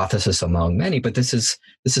hypothesis among many, but this is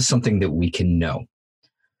something that we can know.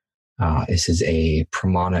 This is a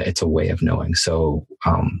pramana, it's a way of knowing. So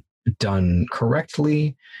done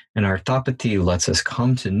correctly, and arthapathy lets us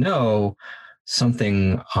come to know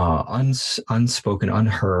something unspoken,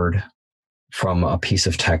 unheard from a piece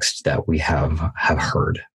of text that we have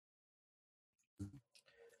heard.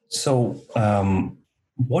 So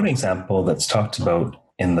one example that's talked about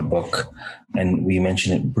in the book, and we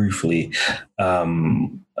mentioned it briefly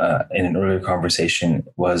in an earlier conversation,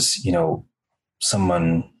 was,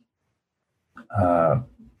 someone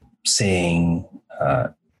saying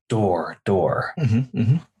door,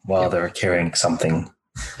 while they're carrying something.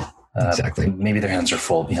 Exactly. Maybe their hands are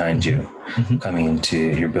full behind you, coming into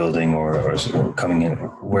your building or coming in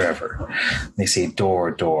wherever. They say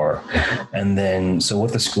door. And then, so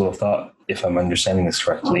what the school of thought, if I'm understanding this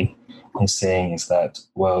correctly, is saying is that,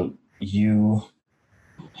 well, the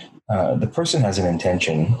person has an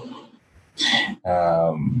intention.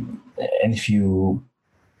 And if you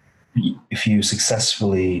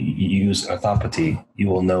successfully use arthapathy, you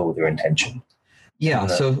will know their intention. Yeah.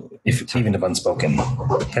 So even if unspoken.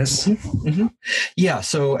 Yes. Mm-hmm. Yeah.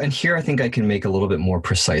 So, and here I think I can make a little bit more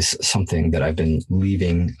precise something that I've been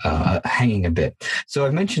leaving hanging a bit. So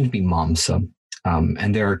I've mentioned Mimamsa,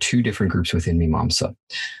 and there are two different groups within Mimamsa,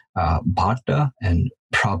 Bhatta and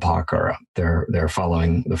Prabhakara. They're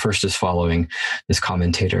following. The first is following this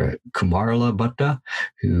commentator Kumarla Bhatta,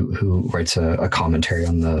 who writes a commentary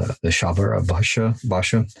on the Shabara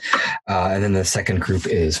Bhasha, and then the second group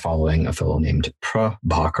is following a fellow named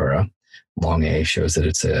Prabhakara. Long A shows that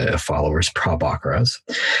it's a followers Prabhakaras,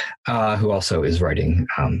 who also is writing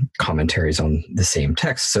commentaries on the same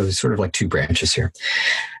text. So it's sort of like two branches here.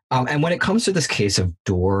 And when it comes to this case of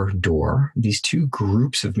door, these two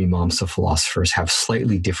groups of Mimamsa philosophers have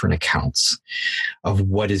slightly different accounts of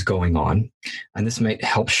what is going on. And this might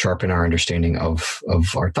help sharpen our understanding of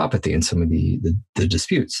arthapathy and some of the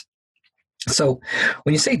disputes. So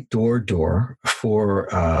when you say door for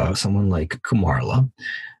someone like Kumarla,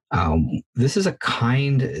 this is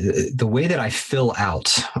the way that I fill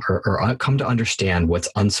out or come to understand what's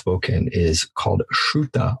unspoken is called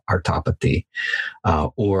Shruta arthapathy,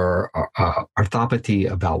 or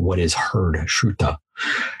arthapathy about what is heard, Shruta.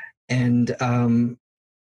 And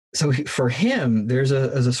so for him, there's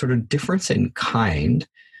a sort of difference in kind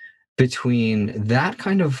between that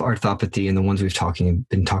kind of arthapathy and the ones we've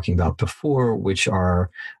been talking about before, which are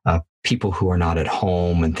people who are not at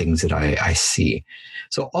home and things that I see.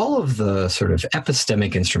 So all of the sort of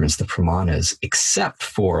epistemic instruments, the pramanas, except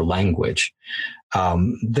for language,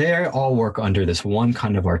 they all work under this one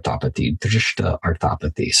kind of arthapathy, drishta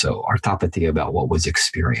arthapathy. So arthapathy about what was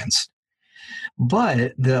experienced.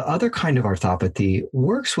 But the other kind of arthapathy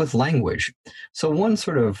works with language. So one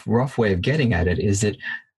sort of rough way of getting at it is that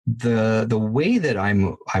the way that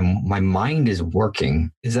my mind is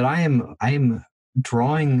working is that I am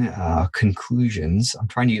drawing conclusions. I'm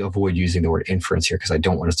trying to avoid using the word inference here because I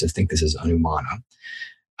don't want us to think this is anumana.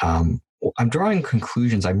 I'm drawing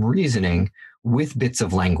conclusions. I'm reasoning with bits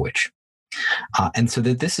of language. And so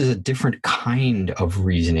that this is a different kind of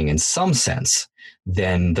reasoning in some sense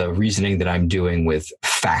than the reasoning that I'm doing with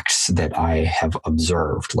facts that I have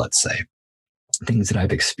observed, let's say, things that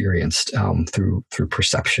I've experienced through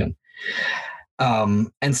perception.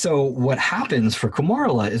 And so what happens for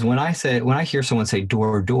Kumorla is when I hear someone say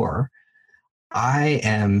door, door, I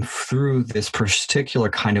am, through this particular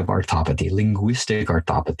kind of orthopathy, linguistic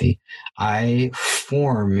orthopathy, I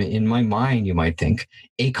form in my mind, you might think,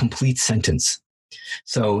 a complete sentence.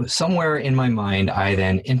 So somewhere in my mind, I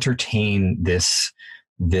then entertain this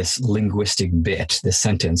linguistic bit, this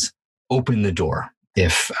sentence, open the door.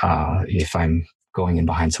 If I'm going in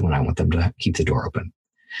behind someone, I want them to keep the door open.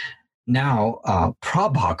 Now,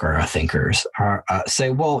 Prabhakara thinkers say,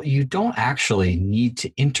 well, you don't actually need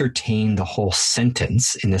to entertain the whole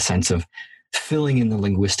sentence in the sense of filling in the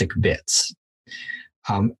linguistic bits.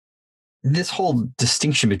 This whole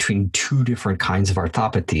distinction between two different kinds of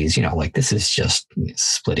orthopathies, like this is just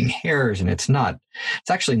splitting hairs, and it's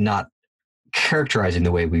actually not characterizing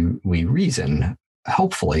the way we reason,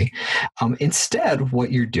 hopefully. Instead,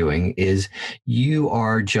 what you're doing is you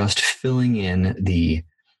are just filling in the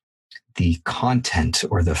content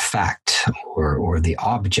or the fact or the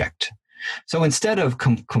object. So instead of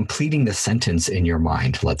completing the sentence in your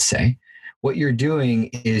mind, let's say, what you're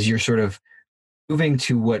doing is you're sort of moving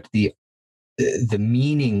to what the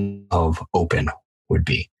meaning of open would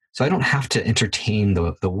be. So I don't have to entertain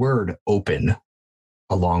the word open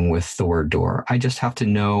along with the word door. I just have to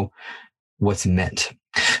know what's meant.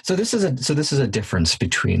 So this is a difference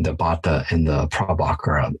between the Bhatta and the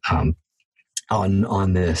Prabhakara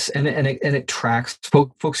on this, and it tracks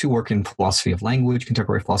folks who work in philosophy of language,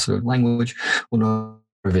 contemporary philosophy of language, will know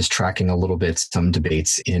it is tracking a little bit some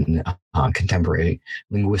debates in contemporary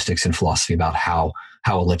linguistics and philosophy about how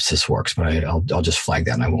ellipsis works. But I'll just flag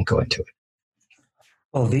that, and I won't go into it.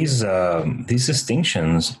 Well, these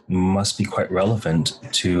distinctions must be quite relevant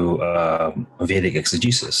to Vedic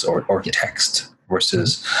exegesis or text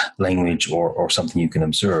versus language or something you can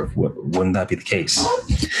observe. Wouldn't that be the case?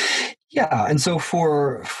 Yeah, and so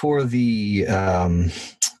for the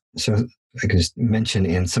so I can just mention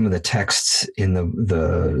in some of the texts in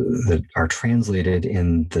that are translated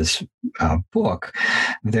in this book,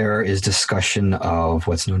 there is discussion of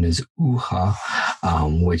what's known as uha,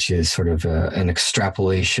 which is sort of an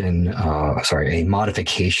extrapolation, a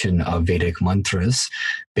modification of Vedic mantras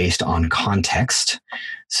based on context.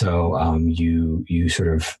 So you sort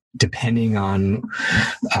of, depending on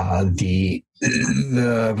the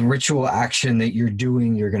ritual action that you're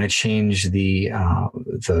doing, you're going to change the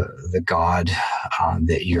god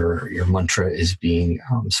that your mantra is being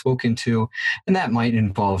spoken to, and that might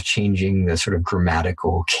involve changing the sort of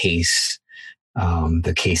grammatical case,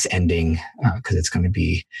 the case ending, because it's going to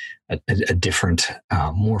be a different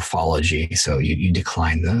morphology. So you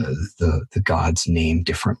decline the god's name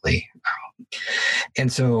differently, and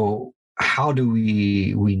so. How do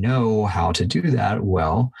we know how to do that?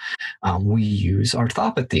 Well, we use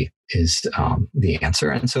orthopathy is the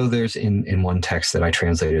answer. And so there's in one text that I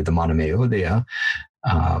translated, the Manameyodeya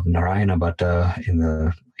of Narayana Bhatta in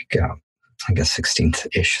the, I guess,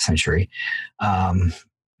 16th-ish century.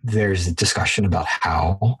 There's a discussion about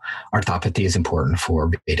how orthopathy is important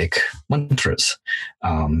for Vedic mantras.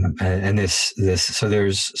 And this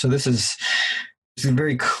is some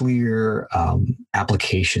very clear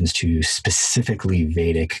applications to specifically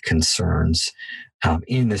Vedic concerns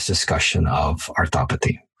in this discussion of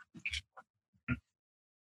orthopathy.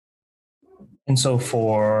 And so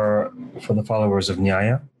for the followers of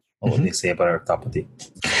Nyaya, what would they say about orthopathy?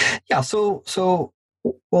 Yeah,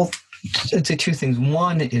 well, I'd say two things.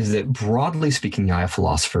 One is that broadly speaking, Nyaya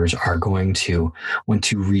philosophers are going to want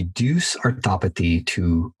to reduce orthopathy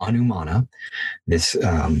to anumana, this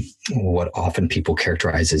what often people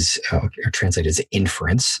characterize as or translate as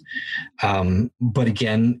inference. But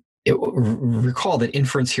again, recall that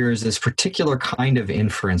inference here is this particular kind of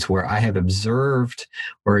inference where I have observed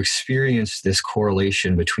or experienced this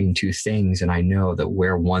correlation between two things, and I know that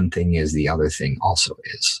where one thing is, the other thing also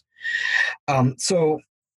is. So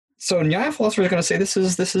Nyaya philosophers are going to say this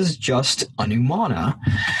is just anumana,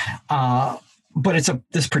 but it's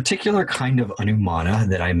this particular kind of anumana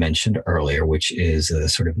that I mentioned earlier, which is a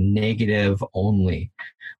sort of negative only,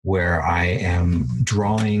 where I am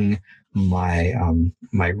drawing I'm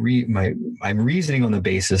reasoning on the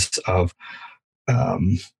basis of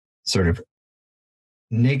sort of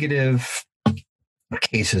negative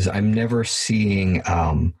cases. I'm never seeing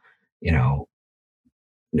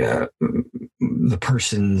the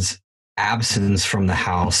person's absence from the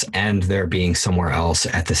house and there being somewhere else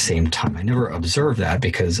at the same time. I never observed that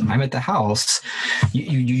because I'm at the house.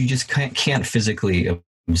 You just can't physically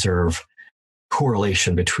observe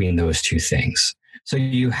correlation between those two things. So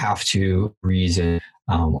you have to reason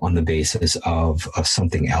on the basis of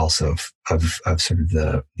something else, of sort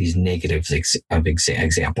of these negatives of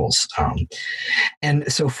examples.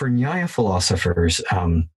 And so for Nyaya philosophers,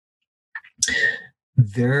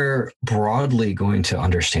 they're broadly going to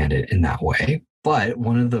understand it in that way. But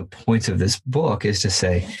one of the points of this book is to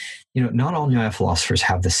say, not all Nyaya philosophers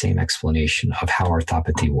have the same explanation of how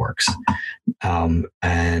orthopathy works.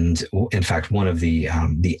 And in fact, one of the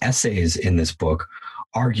essays in this book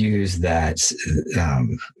argues that,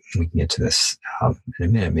 we can get to this in a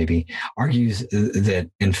minute maybe, argues that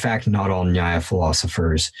in fact not all Nyaya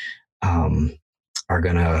philosophers are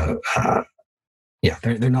going to,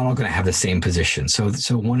 they're not all going to have the same position. So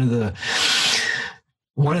one of the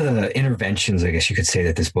interventions, I guess you could say,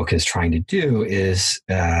 that this book is trying to do is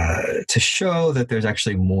to show that there's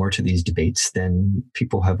actually more to these debates than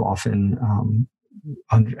people have often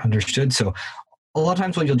understood. So a lot of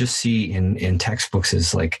times what you'll just see in textbooks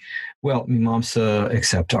is like, well, Mimamsa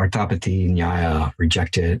accept orthopathy, Nyaya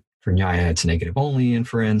reject it. For Nyaya, it's negative only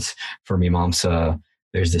inference. For Mimamsa,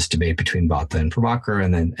 there's this debate between Bhatta and Prabhakar,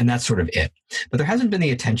 and that's sort of it. But there hasn't been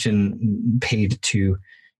the attention paid to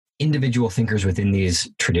individual thinkers within these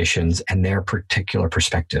traditions and their particular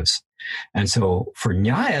perspectives. And so for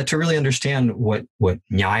Nyaya, to really understand what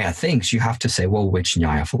Nyaya thinks, you have to say, well, which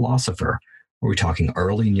Nyaya philosopher? Are we talking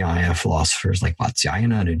early Nyaya philosophers like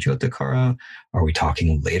Vatsyayana and Udyotakara? Are we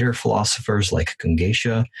talking later philosophers like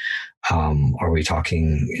Gangesha? Are we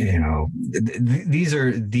talking, these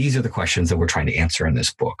are the questions that we're trying to answer in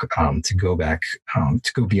this book, to go back,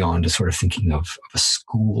 to go beyond to sort of thinking of a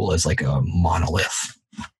school as like a monolith.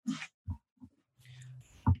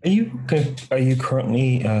 Are you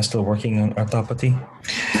currently still working on orthopathy?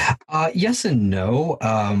 Yes and no.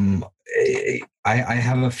 I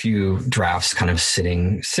have a few drafts kind of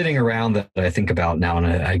sitting around that I think about now and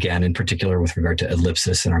again, in particular with regard to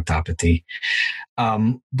ellipsis and orthopathy.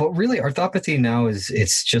 But really, orthopathy now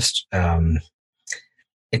it's just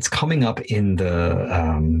it's coming up in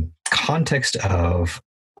the context of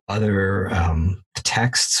other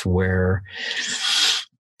texts where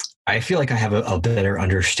I feel like I have a better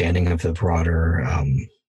understanding of the broader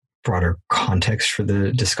context for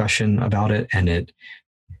the discussion about it. And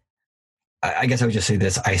I guess I would just say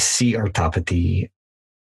this: I see orthopathy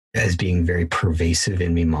as being very pervasive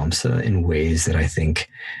in Mimamsa in ways that I think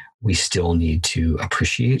we still need to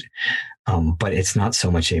appreciate. But it's not so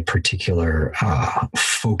much a particular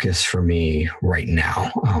focus for me right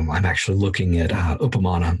now. I'm actually looking at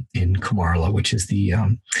Upamana in Kumarla, which is the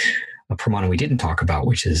a pramana we didn't talk about,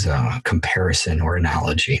 which is comparison or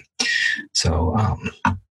analogy. So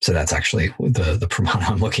that's actually the pramana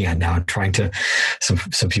I'm looking at now. I'm trying to.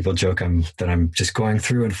 Some people joke that I'm just going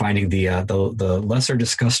through and finding the lesser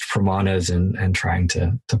discussed pramanas and trying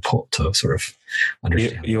to sort of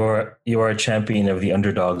understand. You are a champion of the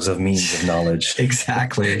underdogs of means of knowledge.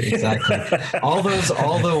 Exactly. all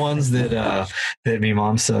the ones that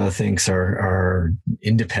Mimamsa thinks are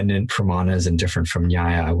independent pramanas and different from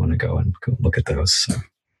Nyaya. I want to go look at those. So.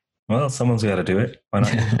 Well, someone's got to do it. Why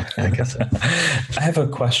not? I guess so. I have a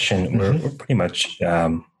question. We're pretty much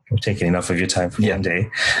we're taking enough of your time for one day.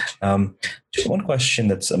 Just one question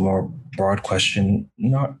that's a more broad question,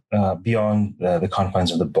 not beyond the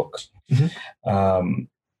confines of the book. Mm-hmm.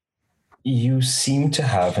 You seem to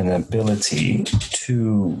have an ability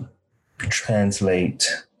to translate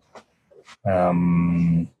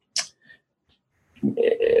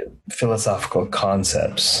philosophical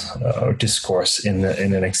concepts or discourse in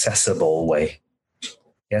an accessible way.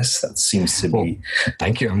 Yes, that seems to be. Well,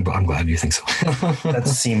 thank you. I'm glad you think so. That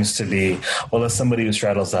seems to be. Well, as somebody who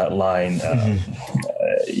straddles that line,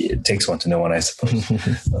 it takes one to know one, I suppose.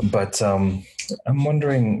 But I'm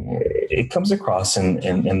wondering, it comes across in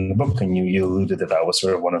the book, and you alluded that was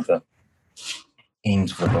sort of one of the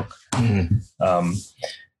aims of the book. Mm-hmm.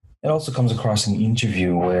 It also comes across in an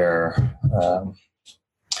interview where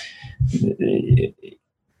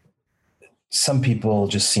some people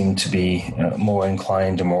just seem to be more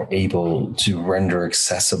inclined and more able to render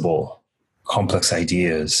accessible complex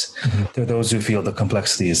ideas. Mm-hmm. There are those who feel the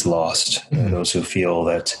complexity is lost. Mm-hmm. There are those who feel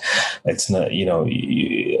that it's not,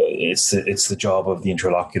 it's the job of the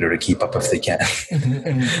interlocutor to keep up if they can.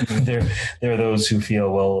 Mm-hmm. There are those who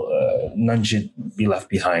feel, well, none should be left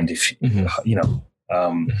behind if,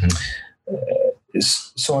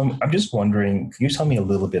 So I'm just wondering, can you tell me a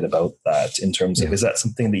little bit about that in terms of, is that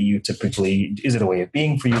something that you typically, is it a way of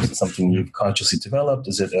being for you? Is it something you've consciously developed?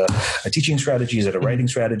 Is it a teaching strategy? Is it a writing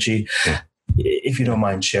strategy? If you don't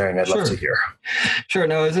mind sharing, I'd love to hear. Sure.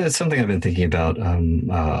 No, it's something I've been thinking about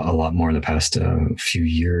a lot more in the past few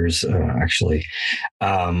years, actually.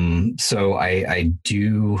 So I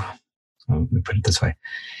do, let me put it this way.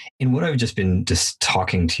 In what I've just been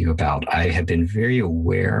talking to you about, I have been very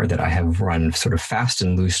aware that I have run sort of fast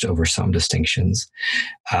and loose over some distinctions.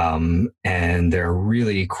 And there are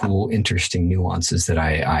really cool, interesting nuances that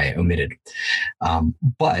I omitted.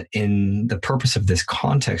 But in the purpose of this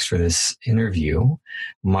context for this interview,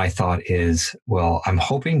 my thought is, well, I'm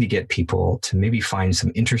hoping to get people to maybe find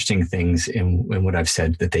some interesting things in what I've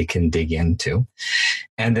said that they can dig into.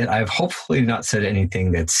 And that I've hopefully not said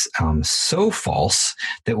anything that's so false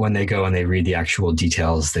that when they go and they read the actual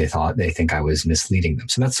details, they think I was misleading them.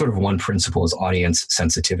 So that's sort of one principle, is audience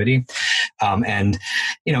sensitivity. And,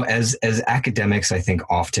 as academics, I think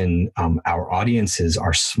often our audiences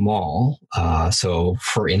are small. So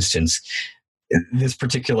for instance, this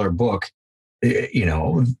particular book,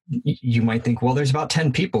 you might think, well, there's about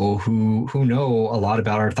 10 people who know a lot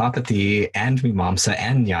about orthopathy and Mimamsa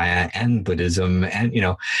and Nyaya and Buddhism, and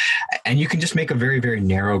and you can just make a very, very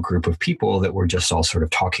narrow group of people that were just all sort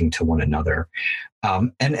of talking to one another.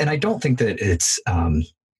 And I don't think that it's.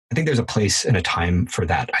 I think there's a place and a time for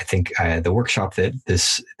that. I think the workshop that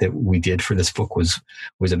we did for this book was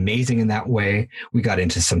amazing in that way. We got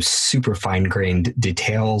into some super fine-grained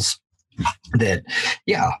details that,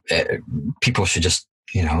 people should just,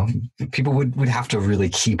 people would have to really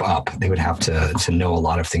keep up. They would have to know a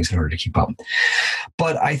lot of things in order to keep up.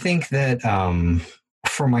 But I think that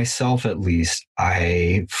for myself, at least,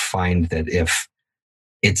 I find that if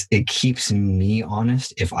it keeps me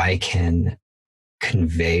honest, if I can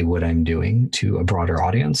convey what I'm doing to a broader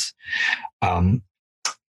audience.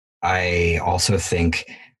 I also think,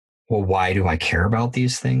 well, why do I care about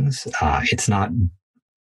these things? It's not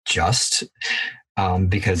just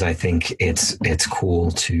because I think it's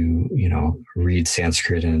cool to read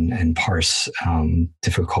Sanskrit and parse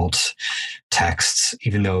difficult texts,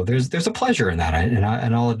 even though there's a pleasure in that,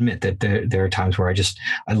 and I'll admit that there are times where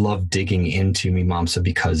I love digging into Mimamsa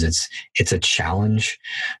because it's a challenge,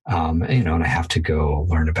 and I have to go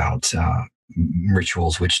learn about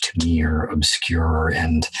rituals which to me are obscure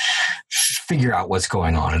and figure out what's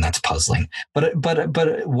going on, and that's puzzling. But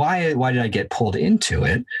why did I get pulled into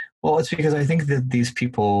it? Well, it's because I think that these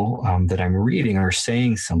people that I'm reading are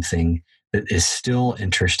saying something that is still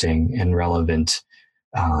interesting and relevant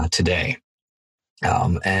today.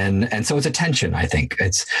 And so it's a tension, I think.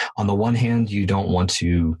 It's, on the one hand, you don't want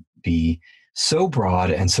to be so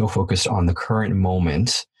broad and so focused on the current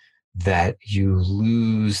moment that you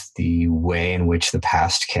lose the way in which the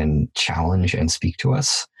past can challenge and speak to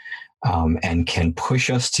us, and can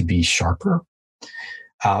push us to be sharper.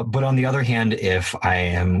 But on the other hand, if I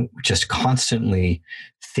am just constantly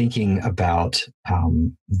thinking about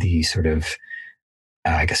the sort of,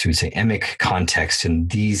 I guess we would say, emic context in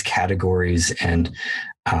these categories, and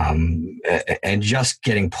just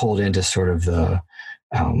getting pulled into sort of the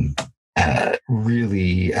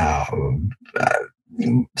really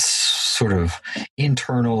sort of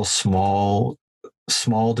internal small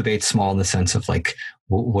debates, small in the sense of like,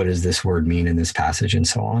 what does this word mean in this passage and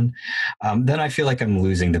so on, then I feel like I'm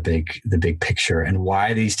losing the big picture and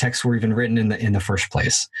why these texts were even written in the first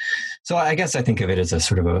place. So I guess I think of it as a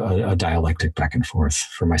sort of a dialectic back and forth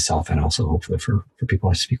for myself, and also hopefully for people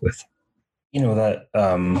I speak with.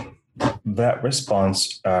 That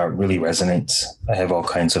response really resonates. I have all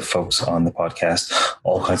kinds of folks on the podcast,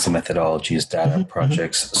 all kinds of methodologies, data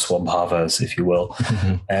projects, swabhavas, if you will,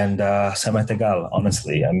 and Samatagal.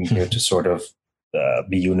 Honestly, I'm here to sort of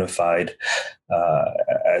be unified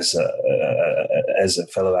as a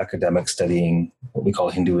fellow academic studying what we call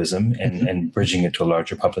Hinduism, and bridging it to a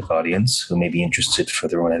larger public audience who may be interested for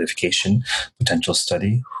their own edification, potential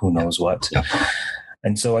study, who knows what. Yeah.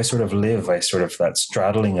 And so I sort of that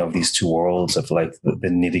straddling of these two worlds of like the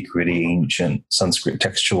nitty gritty ancient Sanskrit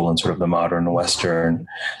textual and sort of the modern Western,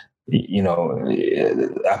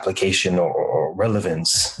 application or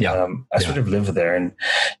relevance. Yeah. I sort of live there, and,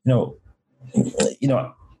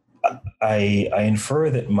 I infer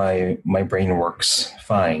that my brain works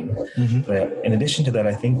fine. But in addition to that,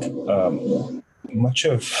 I think much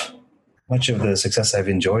of the success I've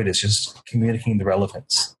enjoyed is just communicating the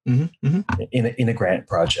relevance in a grant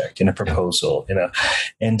project, in a proposal,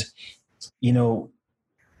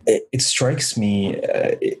 it strikes me.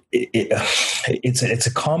 It's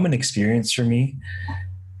a common experience for me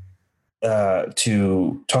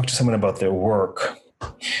to talk to someone about their work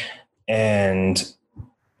and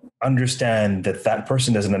understand that that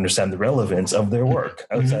person doesn't understand the relevance of their work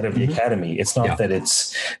outside of the academy. It's not that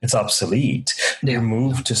it's obsolete. You're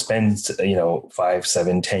moved to spend 5,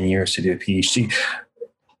 7, 10 years to do a PhD.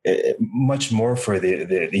 Much more for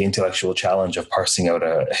the intellectual challenge of parsing out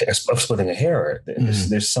of splitting a hair.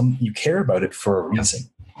 There's some, you care about it for a reason.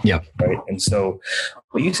 Yeah. Right. And so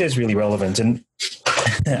what you say is really relevant. And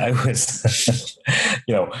I was,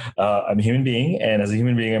 I'm a human being, and as a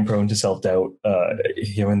human being, I'm prone to self-doubt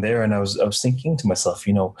here and there. And I was thinking to myself,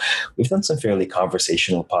 we've done some fairly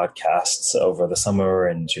conversational podcasts over the summer,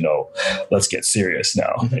 and, let's get serious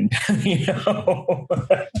now. And,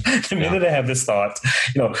 the minute I have this thought,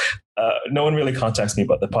 no one really contacts me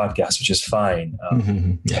about the podcast, which is fine.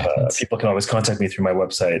 People can always contact me through my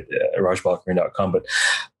website, rajbalkaran.com, but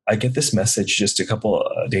I get this message just a couple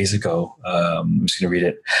days ago. I'm just going to read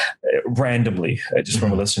it randomly, just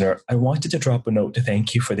from a listener. I wanted to drop a note to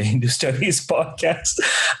thank you for the Hindu Studies podcast.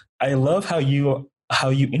 I love how you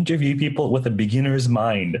interview people with a beginner's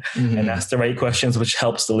mind and ask the right questions, which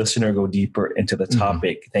helps the listener go deeper into the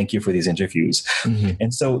topic. Thank you for these interviews.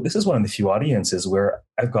 And so this is one of the few audiences where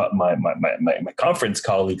I've got my conference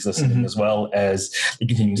colleagues listening, as well as the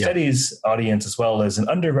continuing studies audience, as well as an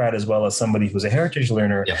undergrad, as well as somebody who's a heritage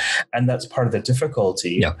learner. And that's part of the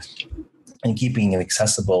difficulty. And keeping it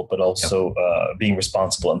accessible, but also being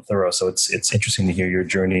responsible and thorough. So it's interesting to hear your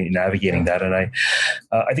journey navigating that, and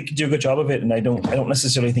I think you do a good job of it. And I don't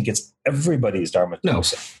necessarily think it's everybody's dharma. No,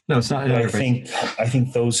 it's not. I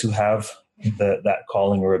think those who have that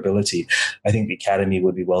calling or ability, I think the academy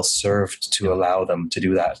would be well served to allow them to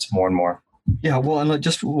do that more and more. Yeah, well, and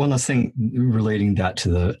just one last thing relating that to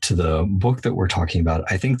the book that we're talking about.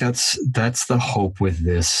 I think that's the hope with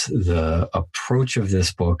this, the approach of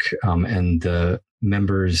this book, and the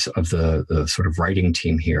members of the sort of writing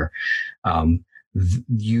team here.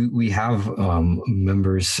 We have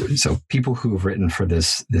members, so people who have written for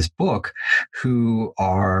this book, who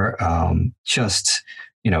are just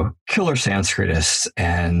killer Sanskritists,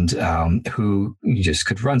 and who just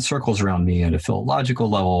could run circles around me at a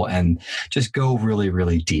philological level and just go really,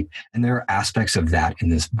 really deep. And there are aspects of that in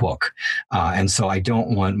this book. And so I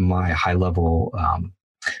don't want my high level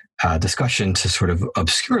discussion to sort of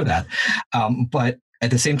obscure that. But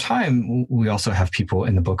at the same time, we also have people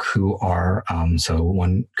in the book who are, so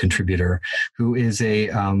one contributor who is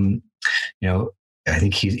I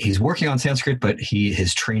think he's working on Sanskrit, but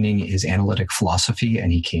his training is analytic philosophy,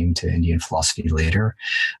 and he came to Indian philosophy later.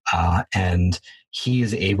 And he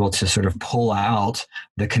is able to sort of pull out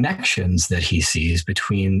the connections that he sees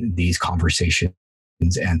between these conversations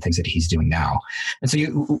and things that he's doing now. And so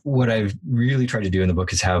what I've really tried to do in the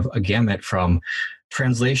book is have a gamut from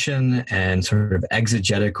translation and sort of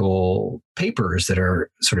exegetical papers that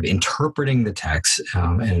are sort of interpreting the text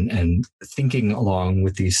and thinking along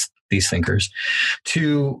with these thinkers,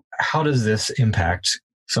 to how does this impact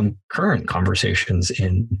some current conversations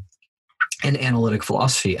in analytic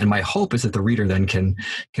philosophy. And my hope is that the reader then can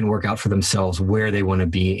work out for themselves where they want to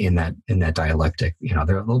be in that dialectic.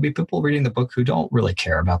 There'll be people reading the book who don't really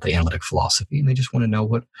care about the analytic philosophy, and they just want to know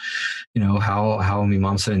what, how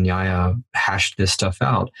Mimamsa and Nyaya hashed this stuff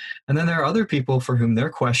out. And then there are other people for whom their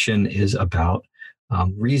question is about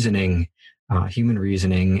reasoning, human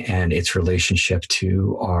reasoning, and its relationship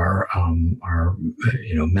to our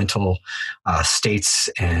mental states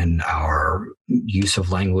and our use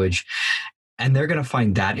of language. And they're going to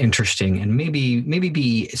find that interesting, and maybe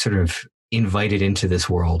be sort of invited into this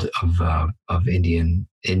world of Indian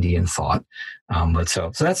thought. But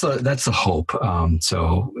so that's the hope.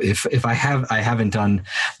 So if I haven't done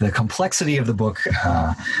the complexity of the book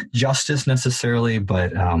justice necessarily,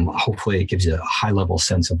 but hopefully it gives you a high level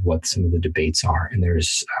sense of what some of the debates are. And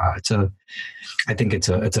there's I think it's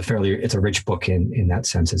a rich book in that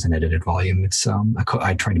sense as an edited volume. It's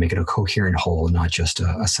I tried to make it a coherent whole, not just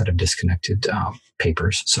a set of disconnected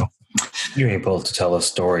papers. So you're able to tell a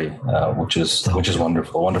story, which is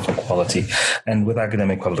wonderful quality. And with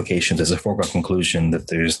academic publications, there's a foregone conclusion that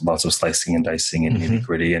there's lots of slicing and dicing and nitty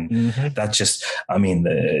gritty, and that's just,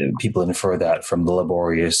 people infer that from the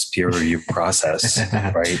laborious peer review process,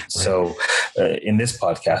 right? Right. So in this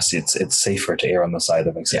podcast, it's safer to err on the side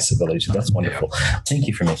of accessibility. So that's wonderful. Thank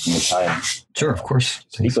you for making the time. Sure, of course.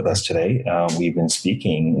 Speak with us today. We've been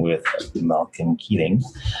speaking with Malcolm Keating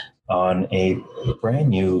on a brand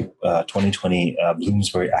new 2020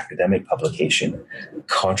 Bloomsbury academic publication,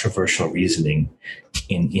 Controversial Reasoning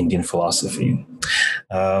in Indian Philosophy.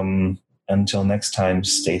 Until next time,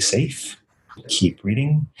 stay safe, keep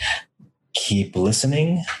reading, keep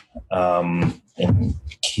listening, and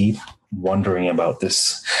keep wondering about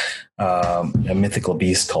this a mythical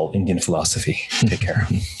beast called Indian philosophy. Take care.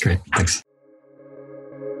 Great. Thanks.